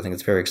user growth. I think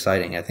it's very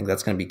exciting. I think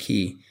that's going to be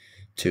key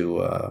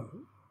to,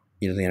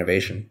 the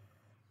innovation.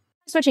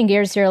 Switching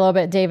gears here a little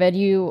bit, David,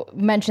 you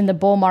mentioned the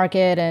bull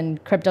market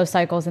and crypto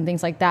cycles and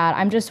things like that.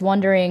 I'm just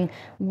wondering,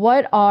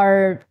 what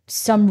are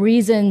some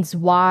reasons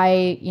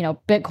why,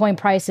 Bitcoin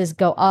prices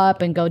go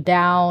up and go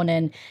down?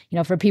 And,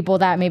 for people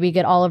that maybe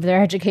get all of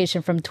their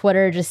education from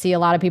Twitter, just see a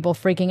lot of people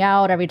freaking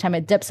out every time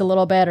it dips a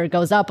little bit or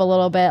goes up a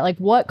little bit. Like,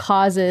 what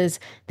causes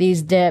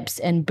these dips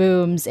and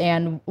booms,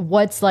 and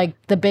what's like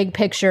the big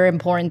picture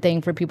important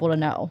thing for people to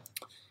know?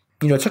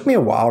 It took me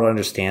a while to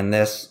understand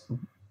this,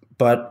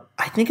 but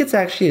I think it's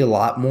actually a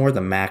lot more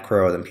the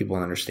macro than people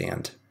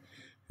understand.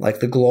 Like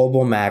the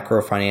global macro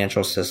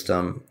financial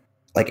system,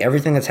 like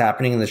everything that's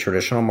happening in the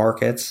traditional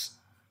markets,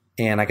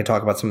 and I can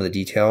talk about some of the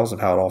details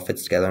of how it all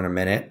fits together in a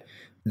minute.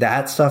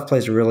 That stuff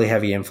plays a really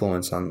heavy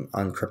influence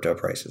on crypto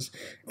prices.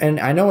 And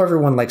I know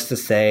everyone likes to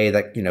say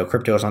that,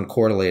 crypto is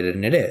uncorrelated,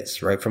 and it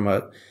is, right? From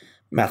a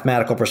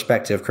mathematical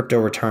perspective, crypto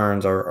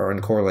returns are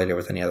uncorrelated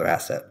with any other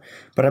asset.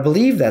 But I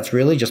believe that's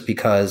really just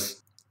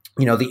because,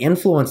 the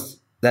influence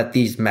that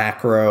these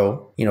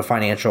macro,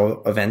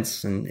 financial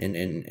events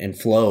and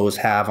flows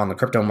have on the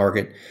crypto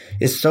market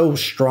is so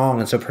strong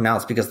and so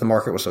pronounced because the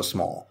market was so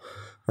small,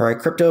 right?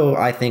 Crypto,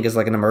 I think, is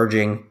like an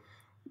emerging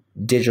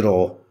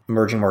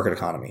market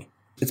economy.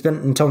 It's been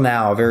until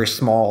now a very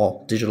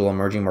small digital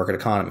emerging market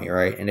economy,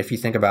 right? And if you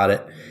think about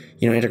it,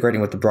 integrating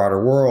with the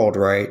broader world,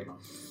 right?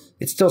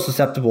 It's still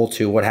susceptible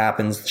to what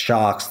happens, the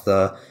shocks,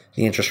 the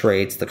interest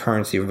rates, the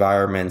currency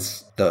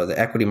environments, the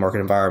equity market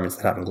environments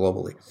that happen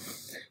globally.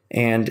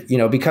 And,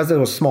 because it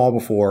was small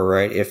before,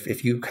 right,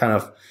 if you kind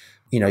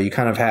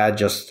of had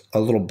just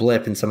a little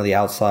blip in some of the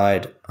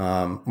outside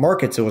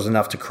markets, it was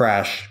enough to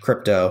crash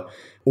crypto.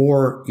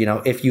 Or,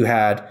 if you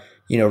had,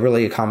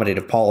 really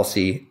accommodative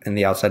policy in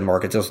the outside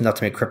markets, it was enough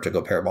to make crypto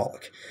go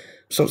parabolic.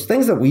 So it's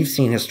things that we've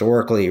seen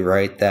historically,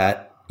 right,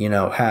 that,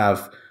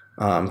 have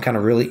kind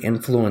of really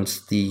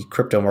influenced the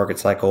crypto market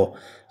cycle,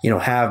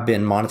 have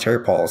been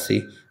monetary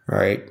policy,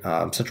 right,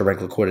 central bank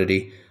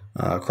liquidity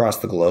across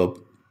the globe.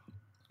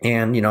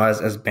 And,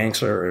 as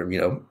banks are,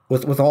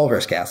 with all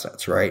risk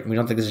assets, right? We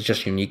don't think this is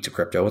just unique to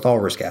crypto. With all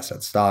risk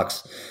assets,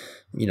 stocks,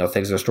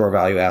 things that are store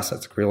value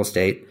assets, like real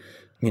estate,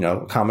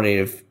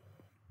 accommodative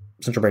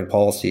central bank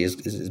policy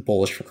is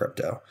bullish for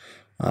crypto.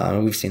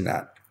 And we've seen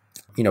that.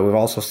 We've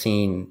also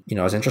seen,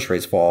 as interest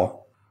rates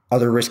fall,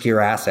 other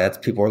riskier assets,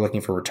 people are looking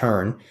for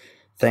return.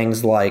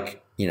 Things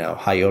like,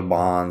 high yield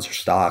bonds or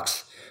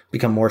stocks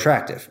become more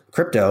attractive.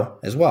 Crypto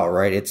as well,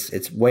 right?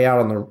 It's way out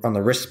on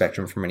the risk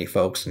spectrum for many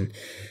folks. And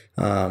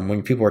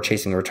when people are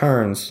chasing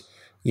returns,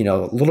 a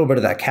little bit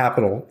of that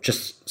capital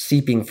just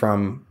seeping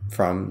from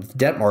the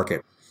debt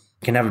market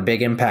can have a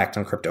big impact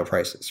on crypto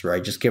prices,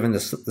 right? Just given the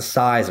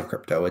size of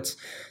crypto, it's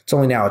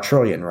only now $1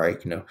 trillion,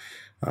 right?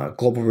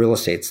 Global real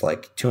estate's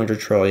like 200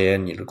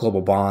 trillion.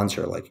 Global bonds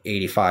are like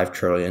 85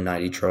 trillion,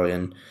 90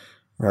 trillion,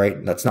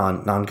 right? That's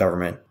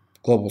non-government.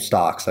 Global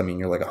stocks,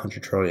 you're like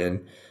 100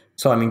 trillion.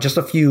 So just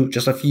a few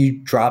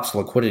drops of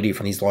liquidity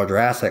from these larger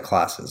asset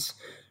classes,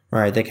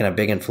 right? They can have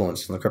big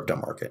influence in the crypto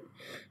market.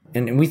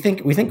 And we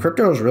think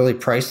crypto is really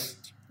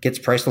gets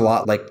priced a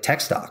lot like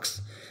tech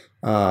stocks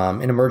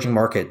in emerging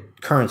market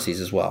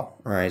currencies as well,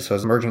 right? So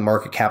as emerging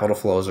market capital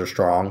flows are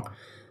strong,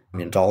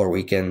 dollar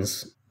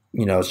weakens,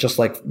 it's just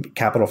like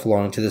capital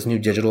flowing to this new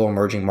digital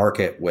emerging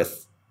market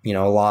with, a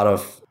lot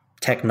of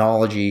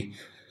technology,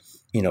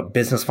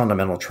 business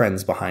fundamental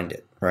trends behind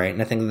it, right?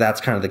 And I think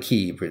that's kind of the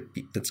key.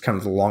 That's kind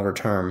of the longer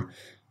term,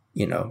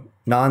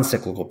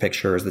 non-cyclical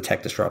picture is the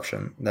tech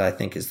disruption that I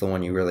think is the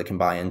one you really can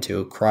buy into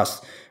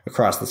across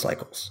the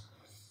cycles.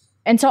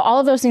 And so all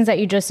of those things that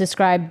you just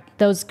described,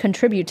 those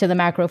contribute to the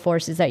macro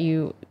forces that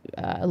you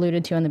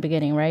alluded to in the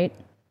beginning, right?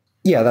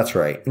 Yeah, that's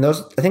right. And I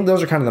think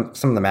those are kind of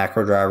some of the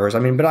macro drivers.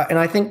 I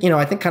think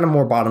kind of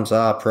more bottoms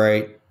up,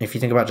 right? If you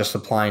think about just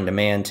supply and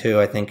demand too,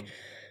 I think,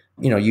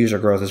 user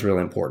growth is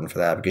really important for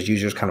that because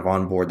users kind of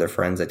onboard their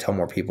friends. They tell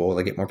more people,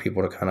 they get more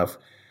people to kind of,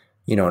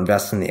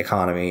 invest in the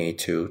economy,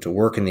 to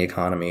work in the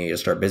economy, to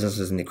start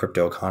businesses in the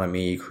crypto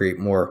economy, create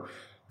more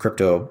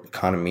crypto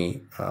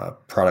economy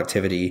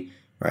productivity,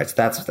 right? So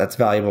that's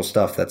valuable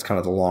stuff. That's kind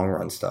of the long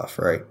run stuff,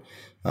 right?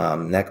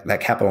 that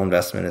capital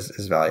investment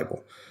is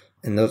valuable.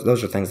 And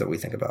those are things that we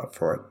think about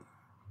for it.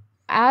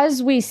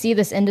 As we see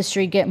this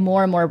industry get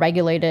more and more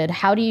regulated,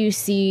 how do you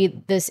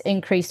see this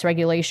increased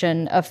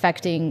regulation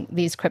affecting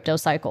these crypto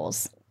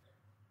cycles?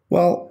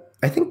 Well,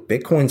 I think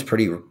Bitcoin's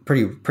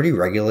pretty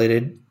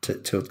regulated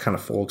to kind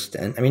of full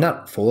extent. I mean,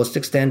 not fullest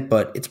extent,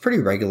 but it's pretty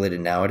regulated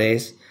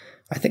nowadays.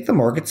 I think the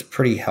market's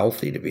pretty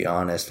healthy, to be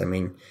honest. I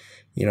mean,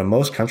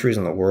 most countries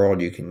in the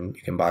world, you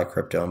can buy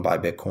crypto and buy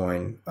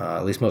Bitcoin,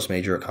 at least most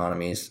major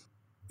economies.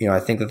 I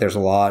think that there's a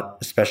lot,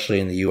 especially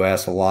in the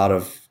US, a lot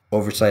of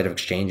oversight of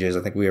exchanges.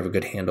 I think we have a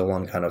good handle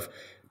on kind of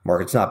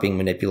markets not being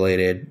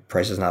manipulated,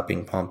 prices not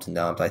being pumped and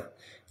dumped.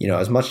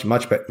 As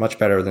much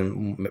better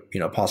than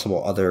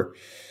possible other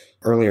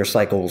earlier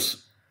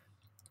cycles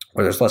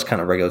where there's less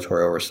kind of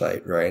regulatory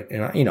oversight, right?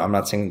 And I'm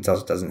not saying it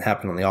doesn't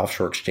happen on the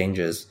offshore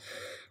exchanges.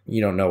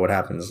 You don't know what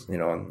happens,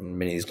 in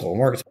many of these global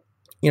markets.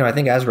 I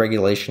think as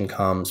regulation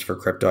comes for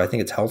crypto, I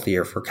think it's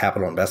healthier for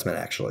capital investment,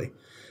 actually.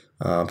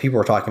 People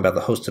were talking about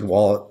the hosted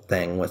wallet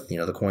thing with, the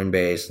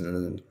Coinbase and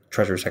the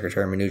Treasury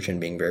Secretary Mnuchin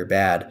being very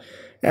bad.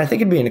 And I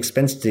think it'd be an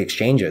expense to the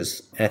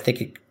exchanges. And I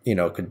think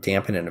it, could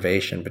dampen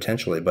innovation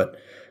potentially. But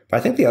I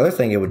think the other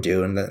thing it would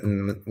do,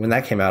 and when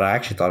that came out, I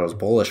actually thought it was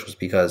bullish, was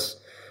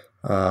because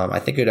I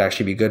think it would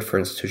actually be good for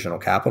institutional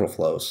capital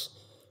flows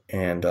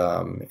and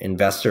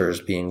investors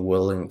being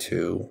willing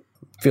to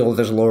feel that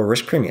there's a lower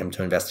risk premium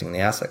to investing in the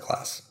asset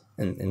class.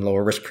 And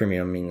lower risk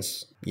premium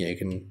means you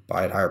can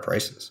buy at higher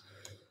prices.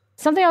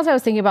 Something else I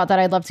was thinking about that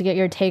I'd love to get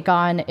your take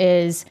on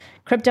is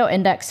crypto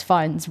index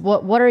funds.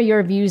 What are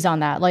your views on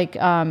that? Like,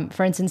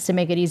 for instance, to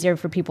make it easier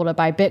for people to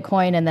buy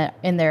Bitcoin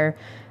in their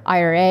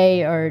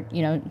IRA or,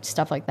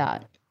 stuff like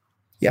that.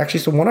 Yeah,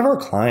 actually, so one of our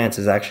clients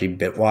is actually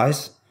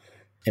Bitwise.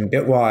 And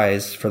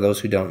Bitwise, for those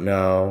who don't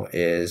know,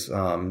 is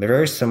they're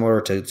very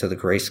similar to the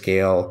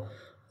Grayscale,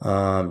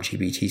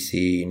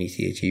 GBTC, and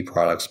ETH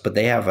products, but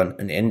they have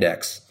an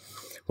index,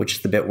 which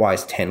is the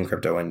Bitwise 10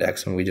 crypto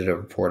index, and we did a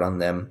report on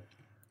them.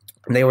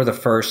 And they were the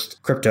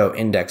first crypto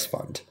index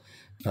fund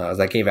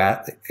that gave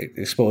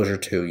exposure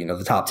to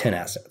the top 10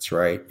 assets,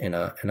 right, in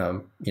a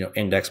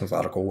index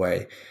methodical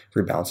way,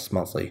 rebalances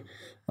monthly.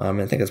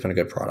 And I think that's been a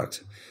good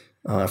product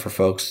for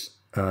folks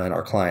and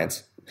our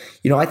clients.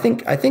 I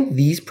think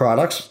these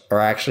products are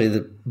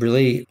actually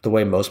really the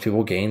way most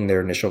people gain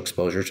their initial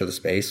exposure to the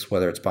space,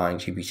 whether it's buying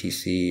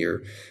GBTC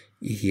or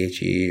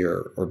ETH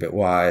or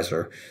Bitwise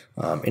or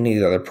any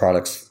of the other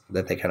products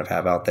that they kind of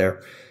have out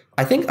there.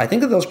 I think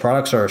that those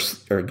products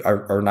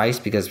are nice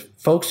because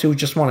folks who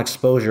just want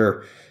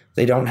exposure,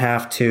 they don't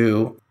have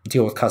to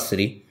deal with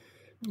custody,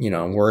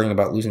 worrying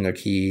about losing their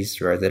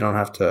keys, right? They don't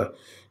have to,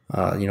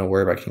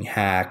 worry about getting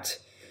hacked.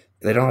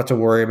 They don't have to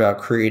worry about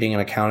creating an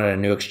account at a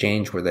new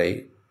exchange where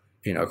they,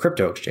 a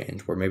crypto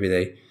exchange where maybe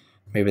they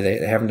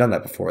haven't done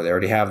that before. They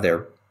already have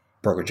their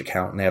brokerage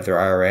account and they have their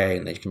IRA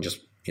and they can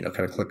just, kind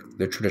of click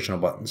their traditional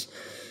buttons.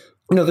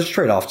 There's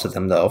trade-offs to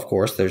them though. Of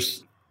course,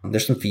 there's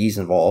some fees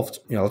involved.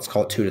 Let's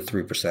call it 2 to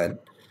 3%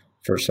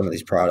 for some of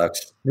these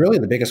products. Really,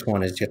 the biggest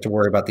one is you have to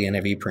worry about the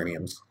NAV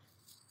premiums.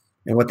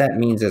 And what that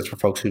means is for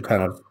folks who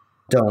kind of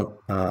don't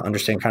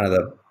understand kind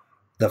of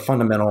the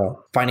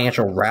fundamental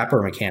financial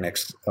wrapper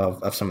mechanics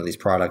of some of these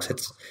products,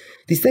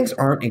 these things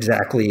aren't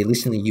exactly, at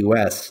least in the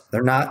US,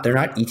 they're not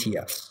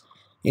ETFs.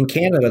 In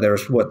Canada,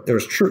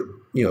 there's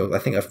true, I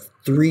think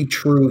 3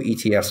 true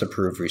ETFs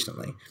approved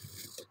recently.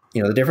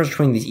 The difference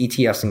between these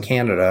ETFs in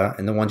Canada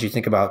and the ones you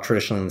think about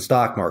traditionally in the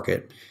stock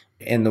market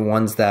and the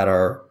ones that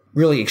are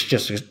really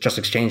just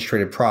exchange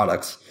traded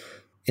products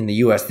in the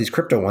US, these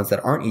crypto ones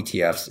that aren't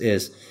ETFs,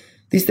 is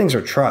these things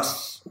are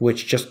trusts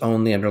which just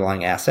own the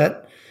underlying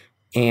asset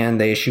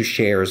and they issue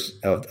shares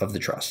of the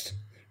trust,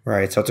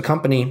 right? So it's a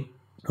company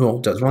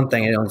who does one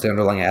thing, it owns the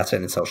underlying asset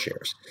and it sells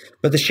shares.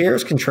 But the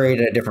shares can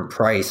trade at a different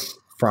price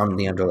from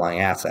the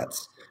underlying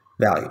assets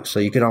value. So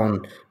you could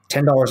own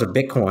 $10 of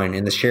Bitcoin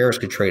and the shares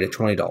could trade at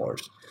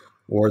 $20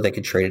 or they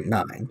could trade at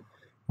 $9,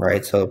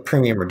 right? So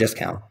premium or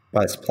discount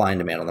by supply and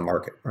demand on the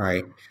market,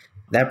 right?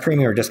 That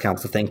premium or discount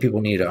is the thing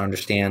people need to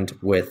understand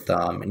with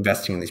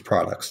investing in these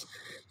products,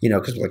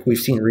 because like we've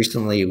seen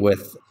recently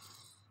with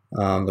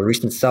the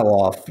recent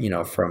sell-off,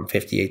 from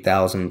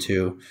 58,000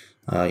 to,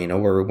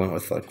 where we went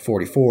with like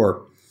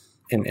 44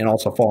 and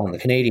also following the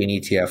Canadian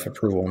ETF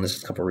approval. And this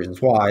is a couple of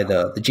reasons why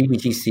the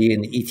GBTC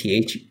and the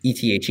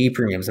ETHE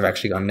premiums have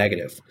actually gone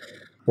negative.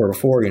 Where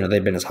before,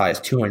 they've been as high as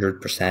 200%,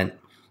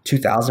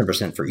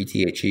 2,000% for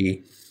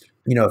ETHE.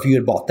 If you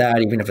had bought that,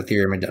 even if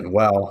Ethereum had done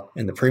well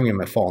and the premium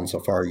had fallen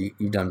so far,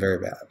 you've done very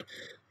bad.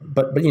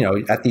 But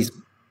at these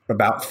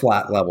about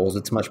flat levels,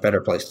 it's a much better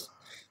place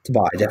to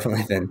buy,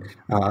 definitely than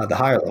the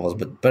higher levels.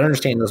 But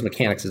understanding those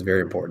mechanics is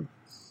very important.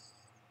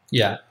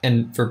 Yeah,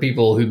 and for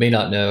people who may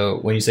not know,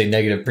 when you say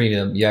negative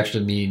premium, you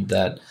actually mean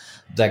that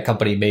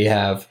company may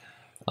have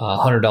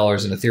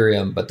 $100 in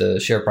Ethereum, but the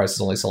share price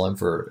is only selling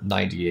for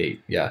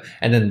 98. Yeah.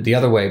 And then the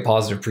other way,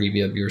 positive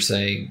premium, you were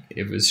saying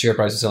it was share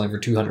price was selling for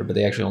 200, but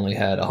they actually only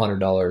had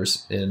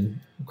 $100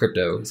 in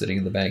crypto sitting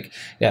in the bank.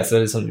 Yeah. So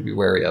that is something to be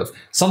wary of.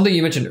 Something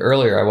you mentioned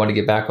earlier, I want to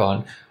get back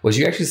on, was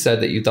you actually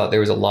said that you thought there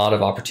was a lot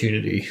of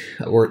opportunity,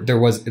 or there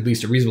was at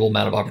least a reasonable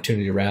amount of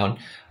opportunity around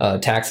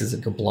taxes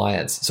and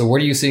compliance. So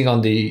what are you seeing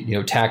on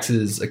the,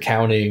 taxes,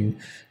 accounting,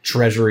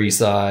 treasury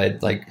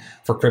side, like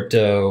for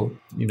crypto?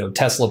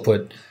 Tesla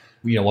put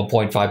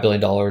 $1.5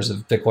 billion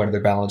of Bitcoin on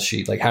their balance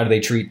sheet. Like, how do they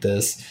treat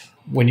this?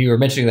 When you were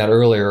mentioning that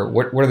earlier,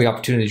 what are the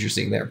opportunities you're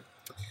seeing there?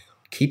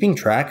 Keeping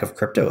track of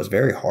crypto is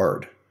very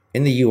hard.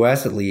 In the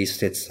US, at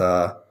least, it's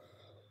a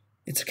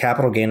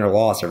capital gain or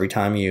loss every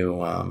time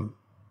you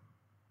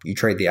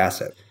trade the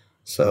asset.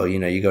 So,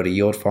 you go to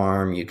Yield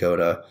Farm, you go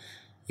to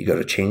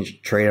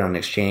trade on an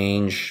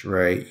exchange,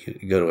 right?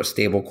 You go to a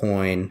stable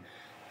coin.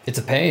 It's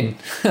a pain.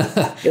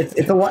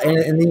 it's a lot, and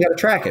then you got to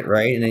track it,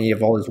 right? And then you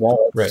have all these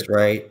wallets,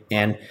 right?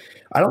 And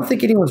I don't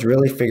think anyone's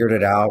really figured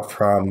it out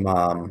from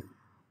a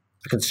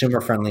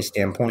consumer-friendly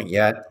standpoint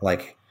yet,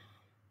 like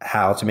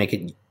how to make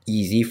it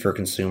easy for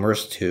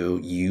consumers to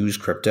use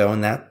crypto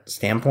in that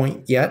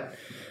standpoint yet.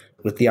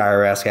 With the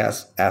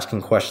IRS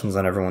asking questions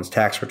on everyone's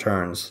tax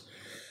returns,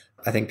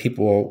 I think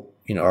people,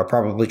 are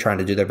probably trying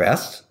to do their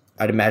best.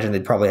 I'd imagine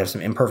they'd probably have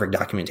some imperfect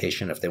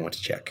documentation if they went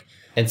to check.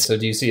 And so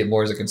do you see it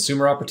more as a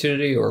consumer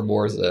opportunity or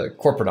more as a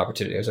corporate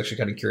opportunity? I was actually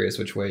kind of curious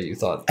which way you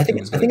thought I think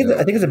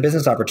it's a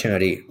business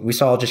opportunity. We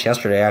saw just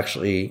yesterday,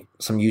 actually,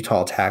 some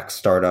Utah tech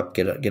startup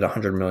get a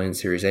 100 million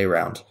Series A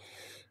round,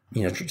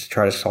 to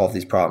try to solve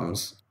these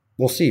problems.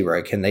 We'll see,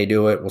 right? Can they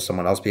do it? Will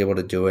someone else be able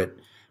to do it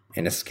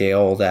in a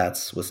scale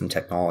that's with some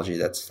technology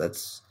that's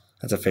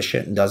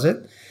efficient and does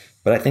it?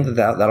 But I think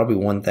that'll be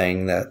one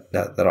thing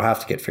that'll have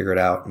to get figured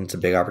out, and it's a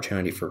big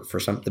opportunity for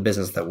the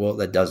business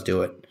that does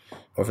do it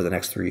over the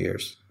next 3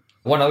 years.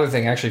 One other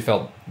thing, I actually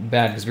felt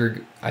bad because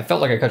I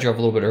felt like I cut you off a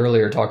little bit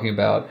earlier talking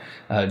about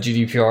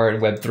GDPR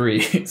and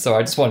Web3. So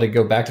I just wanted to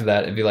go back to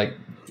that and be like,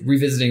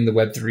 revisiting the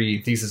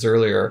Web3 thesis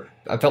earlier,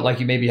 I felt like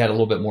you maybe had a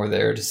little bit more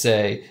there to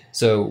say.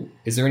 So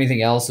is there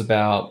anything else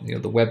about the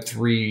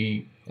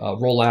Web3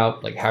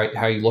 rollout, like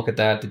how you look at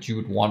that you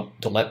would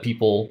want to let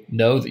people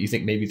know that you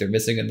think maybe they're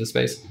missing in this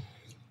space?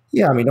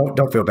 Yeah, I mean,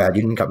 don't feel bad.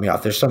 You didn't cut me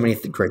off. There's so many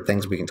great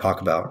things we can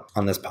talk about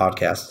on this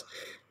podcast.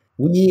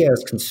 We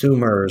as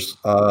consumers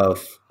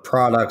of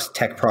products,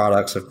 tech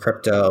products, of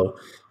crypto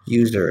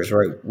users,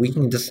 right, we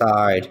can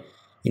decide,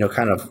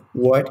 kind of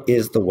what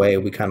is the way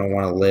we kind of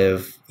want to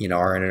live,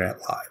 our internet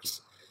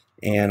lives.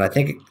 And I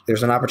think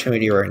there's an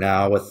opportunity right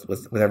now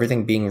with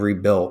everything being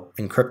rebuilt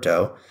in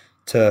crypto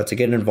to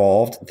get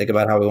involved and think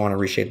about how we want to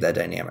reshape that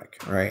dynamic,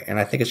 right? And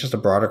I think it's just a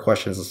broader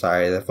question in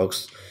society that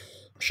folks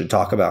should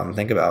talk about and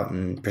think about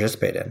and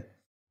participate in.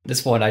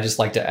 This one I just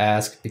like to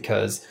ask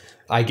because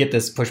I get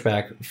this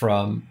pushback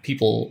from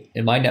people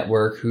in my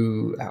network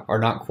who are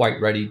not quite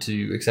ready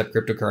to accept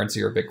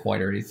cryptocurrency or Bitcoin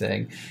or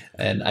anything.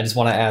 And I just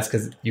want to ask,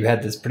 because you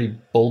had this pretty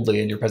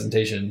boldly in your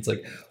presentation, it's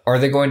like, are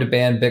they going to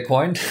ban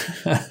Bitcoin?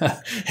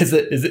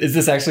 Is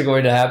this actually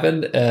going to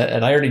happen?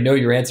 And I already know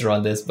your answer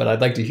on this, but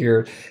I'd like to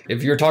hear,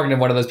 if you're talking to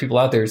one of those people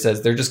out there who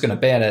says they're just going to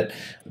ban it,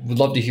 would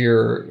love to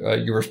hear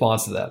your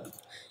response to that.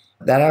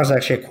 That was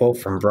actually a quote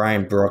from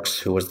Brian Brooks,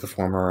 who was the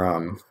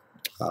former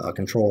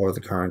controller of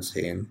the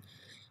currency. And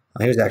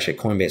he was actually at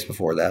Coinbase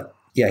before that.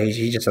 Yeah,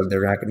 he just said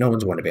no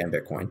one's going to ban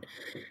Bitcoin.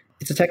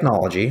 It's a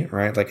technology,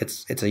 right? Like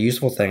it's a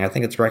useful thing. I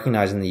think it's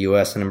recognized in the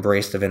U.S. and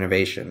embraced of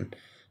innovation.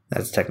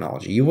 That's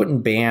technology. You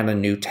wouldn't ban a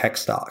new tech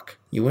stock.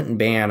 You wouldn't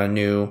ban a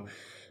new,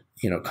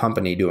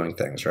 company doing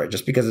things, right?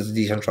 Just because it's a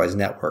decentralized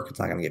network, it's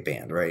not going to get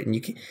banned, right? And you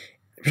can,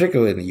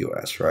 particularly in the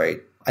U.S., right?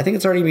 I think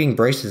it's already being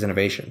embraced as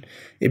innovation.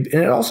 And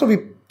it'd also be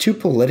too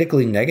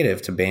politically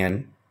negative to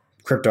ban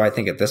crypto, I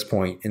think, at this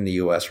point in the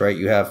U.S., right?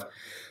 You have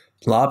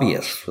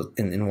lobbyists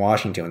in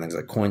Washington and things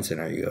like Coin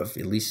Center. You have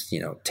at least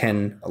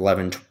 10,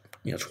 11,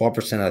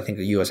 12%, I think,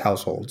 of U.S.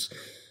 households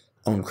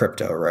own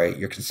crypto, right?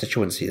 Your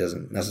constituency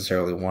doesn't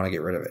necessarily want to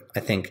get rid of it. I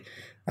think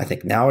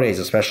nowadays,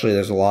 especially,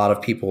 there's a lot of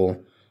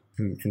people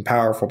in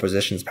powerful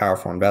positions,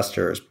 powerful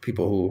investors,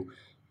 people who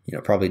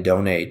probably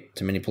donate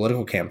to many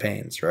political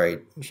campaigns, right?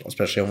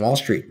 Especially on Wall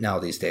Street now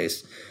these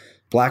days.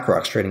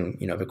 BlackRock's trading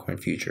Bitcoin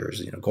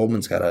futures.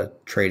 Goldman's got a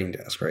trading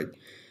desk, right?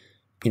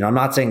 I'm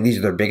not saying these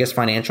are their biggest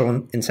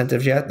financial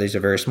incentives yet. These are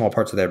very small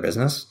parts of their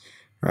business,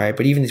 right?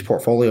 But even these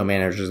portfolio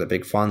managers at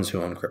big funds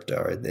who own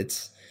crypto, right?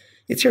 It's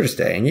here to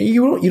stay, and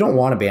you don't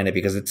want to ban it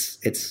because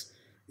it's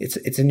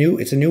a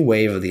new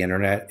wave of the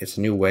internet. It's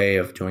a new way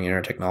of doing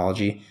internet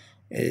technology.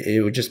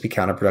 It would just be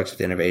counterproductive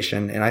to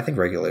innovation, and I think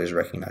regulators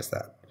recognize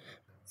that.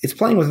 It's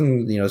playing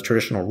within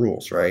traditional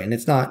rules, right? And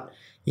it's not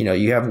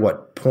you have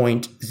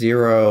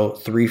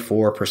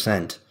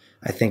 0.034%,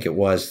 I think it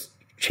was,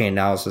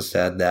 Chainalysis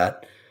said,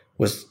 that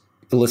was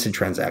illicit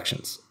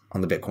transactions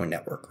on the Bitcoin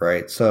network,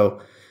 right?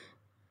 So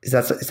is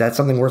that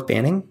something worth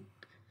banning?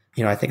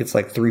 I think it's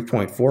like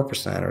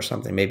 3.4% or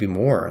something, maybe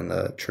more in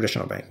the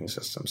traditional banking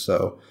system.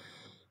 So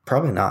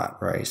Probably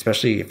not, right?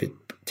 Especially if it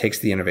takes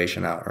the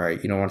innovation out,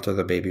 right? You don't want to throw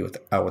the baby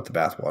out with the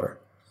bathwater.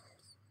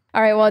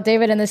 All right, well,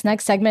 David, in this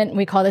next segment,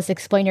 we call this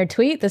Explain Your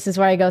Tweet. This is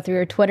where I go through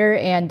your Twitter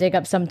and dig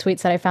up some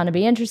tweets that I found to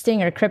be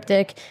interesting or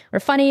cryptic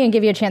or funny and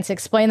give you a chance to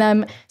explain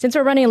them. Since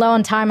we're running low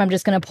on time, I'm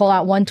just going to pull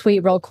out one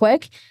tweet real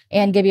quick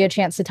and give you a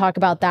chance to talk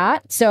about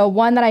that. So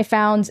one that I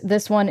found,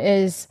 this one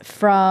is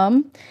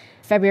from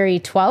February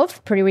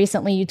 12th. Pretty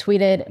recently, you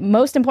tweeted,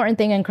 most important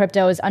thing in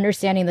crypto is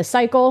understanding the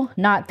cycle,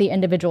 not the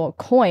individual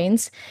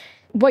coins.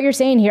 What you're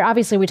saying here,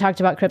 obviously, we talked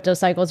about crypto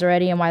cycles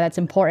already and why that's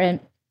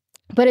important.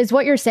 But is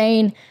what you're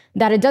saying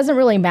that it doesn't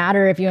really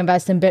matter if you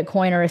invest in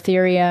Bitcoin or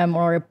Ethereum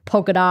or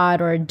Polkadot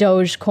or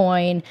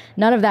Dogecoin?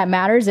 None of that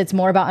matters. It's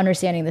more about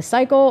understanding the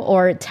cycle,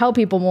 or tell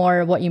people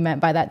more what you meant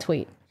by that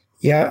tweet.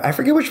 Yeah, I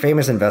forget which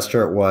famous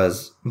investor it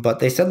was, but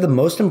they said the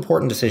most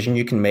important decision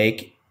you can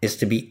make is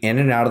to be in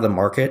and out of the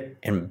market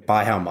and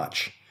buy how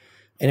much.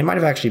 And it might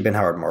have actually been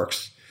Howard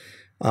Marks.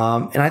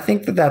 And I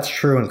think that that's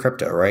true in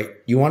crypto, right?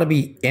 You want to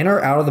be in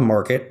or out of the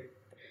market,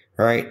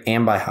 right?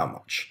 And by how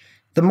much.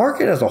 The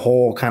market as a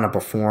whole kind of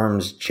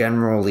performs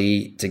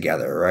generally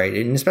together, right?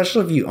 And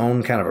especially if you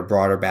own kind of a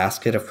broader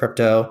basket of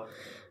crypto,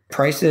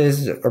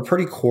 prices are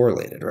pretty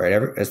correlated, right?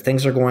 As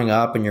things are going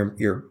up and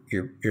you're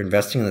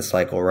investing in the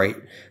cycle, right?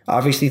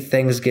 Obviously,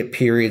 things get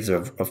periods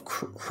of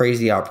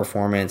crazy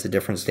outperformance at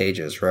different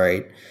stages,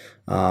 right?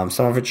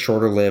 Some of it's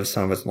shorter lived,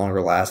 some of it's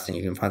longer lasting.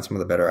 You can find some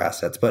of the better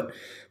assets, but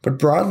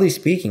broadly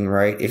speaking,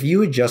 right? If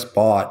you had just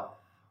bought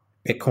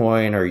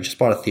Bitcoin or you just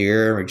bought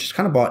Ethereum or you just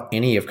kind of bought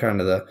any of kind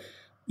of the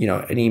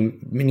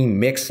any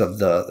mix of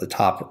the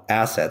top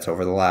assets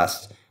over the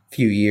last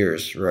few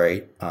years,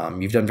 right?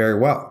 You've done very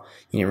well.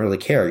 You didn't really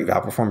care. You've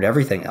outperformed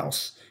everything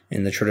else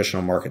in the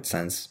traditional market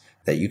sense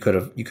that you could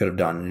have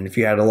done. And if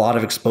you had a lot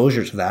of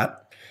exposure to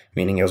that,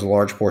 meaning it was a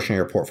large portion of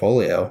your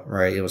portfolio,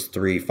 right? It was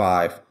 3,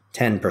 5,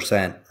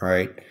 10%,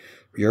 right?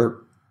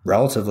 You're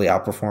relatively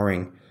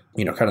outperforming,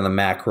 kind of the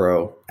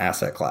macro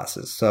asset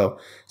classes. So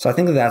I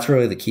think that's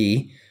really the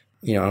key.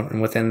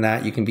 And within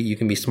that, you can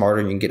be smarter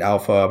and you can get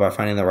alpha by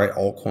finding the right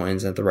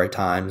altcoins at the right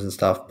times and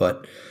stuff.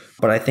 But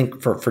I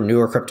think for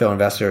newer crypto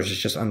investors,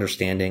 it's just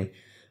understanding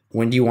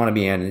when do you want to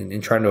be in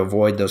and trying to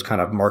avoid those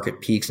kind of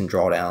market peaks and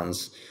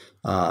drawdowns,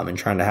 and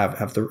trying to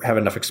have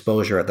enough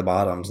exposure at the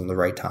bottoms and the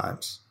right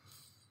times.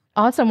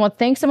 Awesome. Well,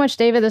 thanks so much,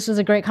 David. This was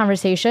a great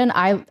conversation.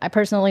 I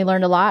personally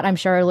learned a lot. I'm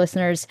sure our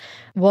listeners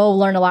will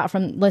learn a lot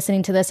from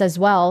listening to this as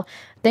well.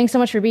 Thanks so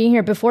much for being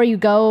here. Before you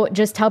go,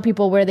 just tell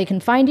people where they can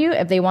find you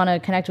if they want to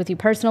connect with you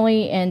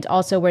personally, and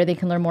also where they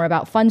can learn more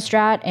about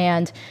Fundstrat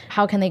and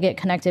how can they get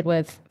connected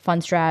with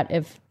Fundstrat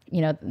if,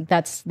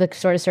 that's the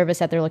sort of service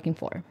that they're looking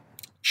for.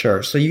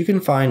 Sure. So you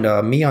can find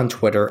me on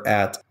Twitter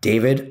at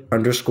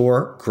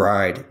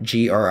David_Grid,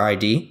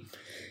 GRID.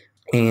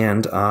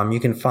 And you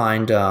can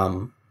find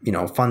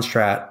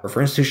Fundstrat, or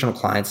for institutional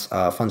clients,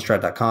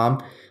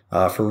 fundstrat.com.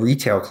 For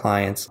retail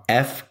clients,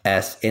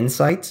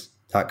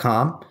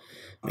 fsinsights.com.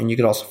 And you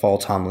could also follow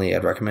Tom Lee.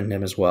 I'd recommend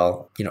him as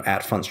well,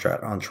 at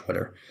Fundstrat on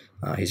Twitter.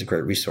 He's a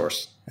great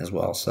resource as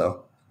well.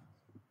 So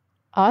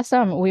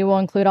awesome. We will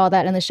include all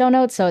that in the show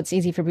notes, so it's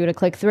easy for you to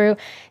click through.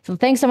 So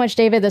thanks so much,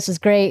 David. This was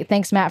great.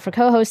 Thanks, Matt, for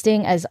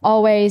co-hosting as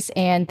always.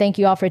 And thank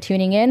you all for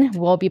tuning in.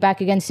 We'll be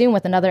back again soon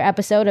with another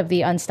episode of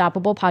the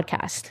Unstoppable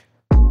Podcast.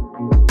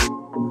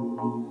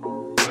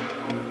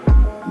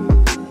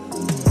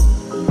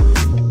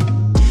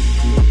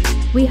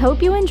 We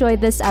hope you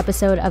enjoyed this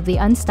episode of the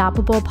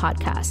Unstoppable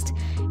Podcast.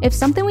 If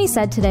something we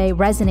said today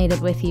resonated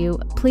with you,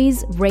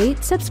 please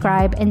rate,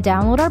 subscribe, and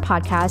download our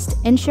podcast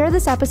and share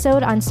this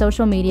episode on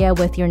social media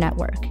with your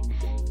network.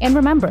 And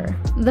remember,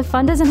 the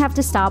fun doesn't have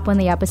to stop when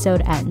the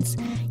episode ends.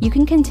 You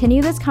can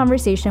continue this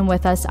conversation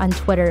with us on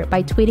Twitter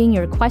by tweeting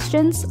your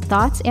questions,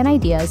 thoughts, and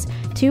ideas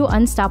to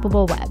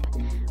Unstoppable Web.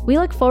 We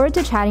look forward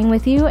to chatting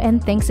with you,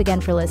 and thanks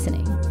again for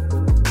listening.